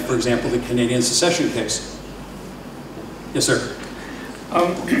 for example, the Canadian secession case. Yes, sir.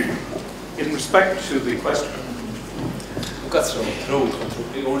 In respect to the question,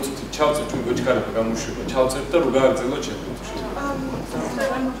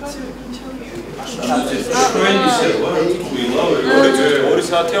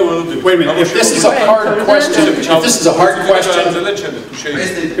 wait a minute, if this is a hard question, if it's a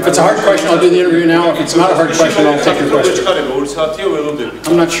hard question, I'll do the interview now. If it's not a hard question, I'll take your question.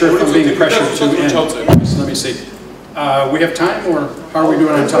 I'm not sure if I'm being pressured to end. So let me see. We have time, or how are we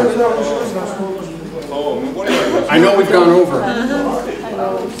doing on time? I know we've gone over.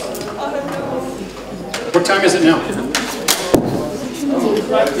 What time is it now?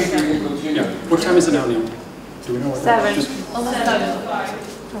 Yeah. What time is it now, Neil? Do we know what? 7.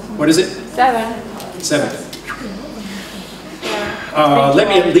 What is it? 7. 7. Let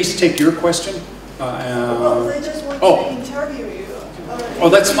me at least take your question. Well, they just want to interview you. Oh,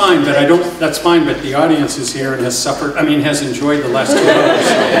 that's fine, but that's fine, but the audience is here and has suffered, has enjoyed the last 2 hours.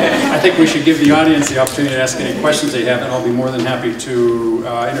 I think we should give the audience the opportunity to ask any questions they have, and I'll be more than happy to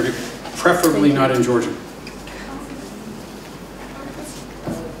interview, preferably not in Georgian.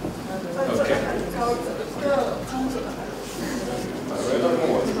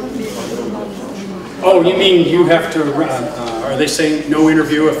 Oh, you mean you have to, are they saying no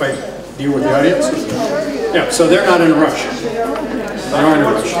interview if I deal with the audience? Yeah, so they're not in a rush. They're not in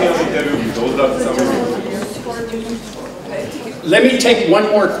a rush. Let me take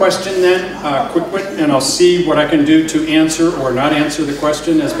one more question then, quick one, and I'll see what I can do to answer or not answer the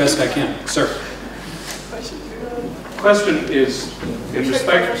question as best I can. Sir. the question is in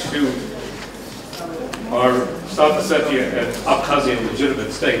respect to our South Ossetia and Abkhazia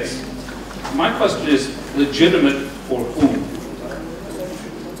legitimate states. My question is legitimate for whom?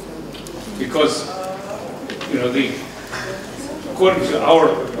 Because, according to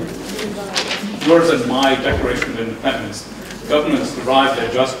yours and my Declaration of Independence, governments derive their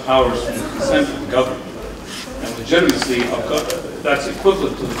just powers from the consent of the government. And legitimacy that's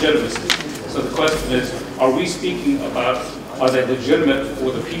equivalent to legitimacy. So the question is, are we speaking about, are they legitimate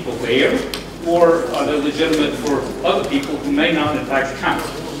for the people there, or are they legitimate for other people who may not in fact count?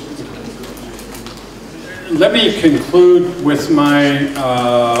 let me conclude with my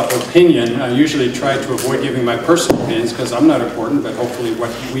opinion. I usually try to avoid giving my personal opinions because I'm not important, but hopefully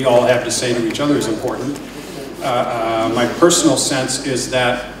what we all have to say to each other is important. My personal sense is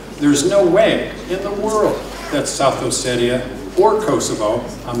that there's no way in the world that South Ossetia or Kosovo,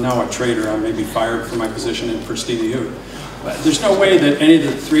 I'm now a traitor, I may be fired from my position in First EU, but there's no way that any of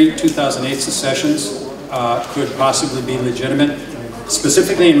the 3 2008 secessions could possibly be legitimate,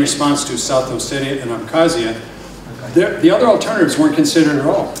 specifically in response to South Ossetia and Abkhazia. The other alternatives weren't considered at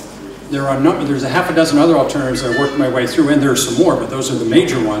all. There's a half a dozen other alternatives I worked my way through, and there are some more, but those are the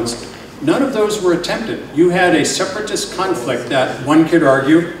major ones. None of those were attempted. You had a separatist conflict that one could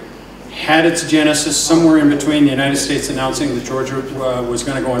argue had its genesis somewhere in between the United States announcing that Georgia was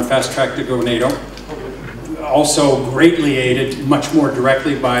going to go on fast track to go NATO, also greatly aided much more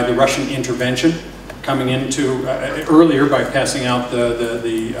directly by the Russian intervention coming into earlier by passing out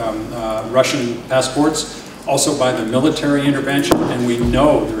the Russian passports, also by the military intervention, and we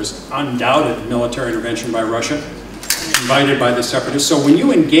know there's undoubted military intervention by Russia, invited by the separatists. So when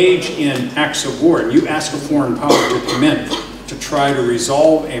you engage in acts of war and you ask a foreign power to come in to try to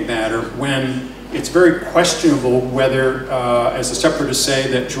resolve a matter when it's very questionable whether, as the separatists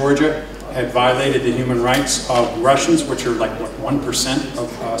say, that Georgia had violated the human rights of Russians, which are like, what, 1%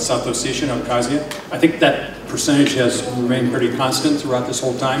 of South Ossetia and Abkhazia. I think that percentage has remained pretty constant throughout this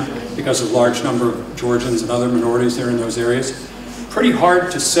whole time because of the large number of Georgians and other minorities there in those areas. Pretty hard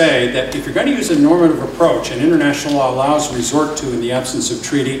to say that if you're going to use a normative approach, and international law allows resort to, in the absence of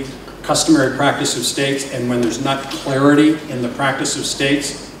treaty, customary practice of states, and when there's not clarity in the practice of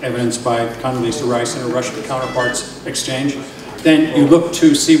states, evidenced by Condoleezza Rice and her Russian counterparts exchange, then you look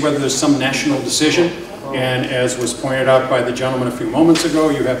to see whether there's some national decision. And as was pointed out by the gentleman a few moments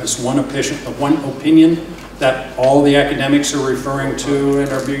ago, you have this one opinion that all the academics are referring to,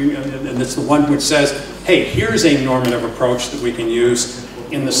 and it's the one which says, hey, here's a normative approach that we can use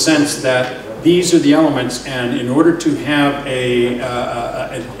in the sense that these are the elements, and in order to have a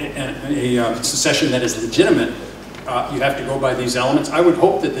secession that is legitimate, you have to go by these elements. I would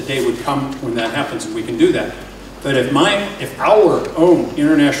hope that the day would come when that happens and we can do that. But if our own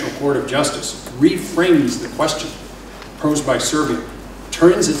International Court of Justice reframes the question posed by Serbia,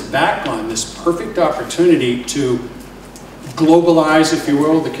 turns its back on this perfect opportunity to globalize, if you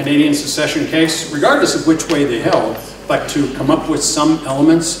will, the Canadian secession case, regardless of which way they held, but to come up with some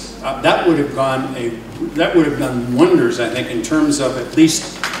elements, that would have done wonders, I think, in terms of at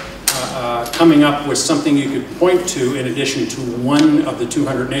least coming up with something you could point to in addition to one of the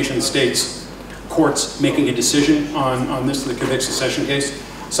 200 nation states courts making a decision on this, the Quebec secession case.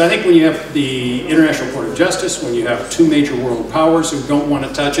 So I think when you have the International Court of Justice, when you have two major world powers who don't want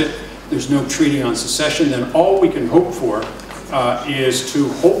to touch it, there's no treaty on secession, then all we can hope for is to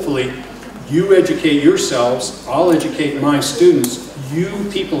hopefully you educate yourselves, I'll educate my students, you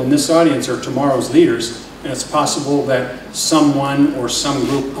people in this audience are tomorrow's leaders, and it's possible that someone or some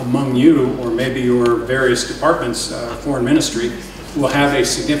group among you, or maybe your various departments, foreign ministry, will have a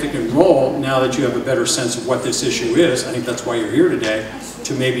significant role now that you have a better sense of what this issue is. I think that's why you're here today,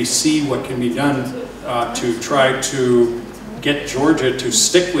 to maybe see what can be done to try to get Georgia to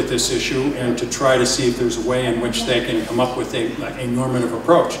stick with this issue and to try to see if there's a way in which they can come up with a normative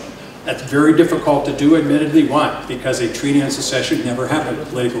approach. That's very difficult to do, admittedly. Why? Because a treaty on secession never happened,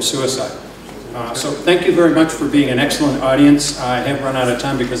 political suicide. So thank you very much for being an excellent audience. I have run out of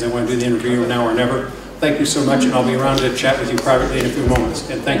time because I want to do the interview now or never. Thank you so much, and I'll be around to chat with you privately in a few moments.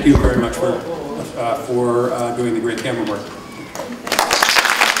 And thank you very much for doing the great camera work.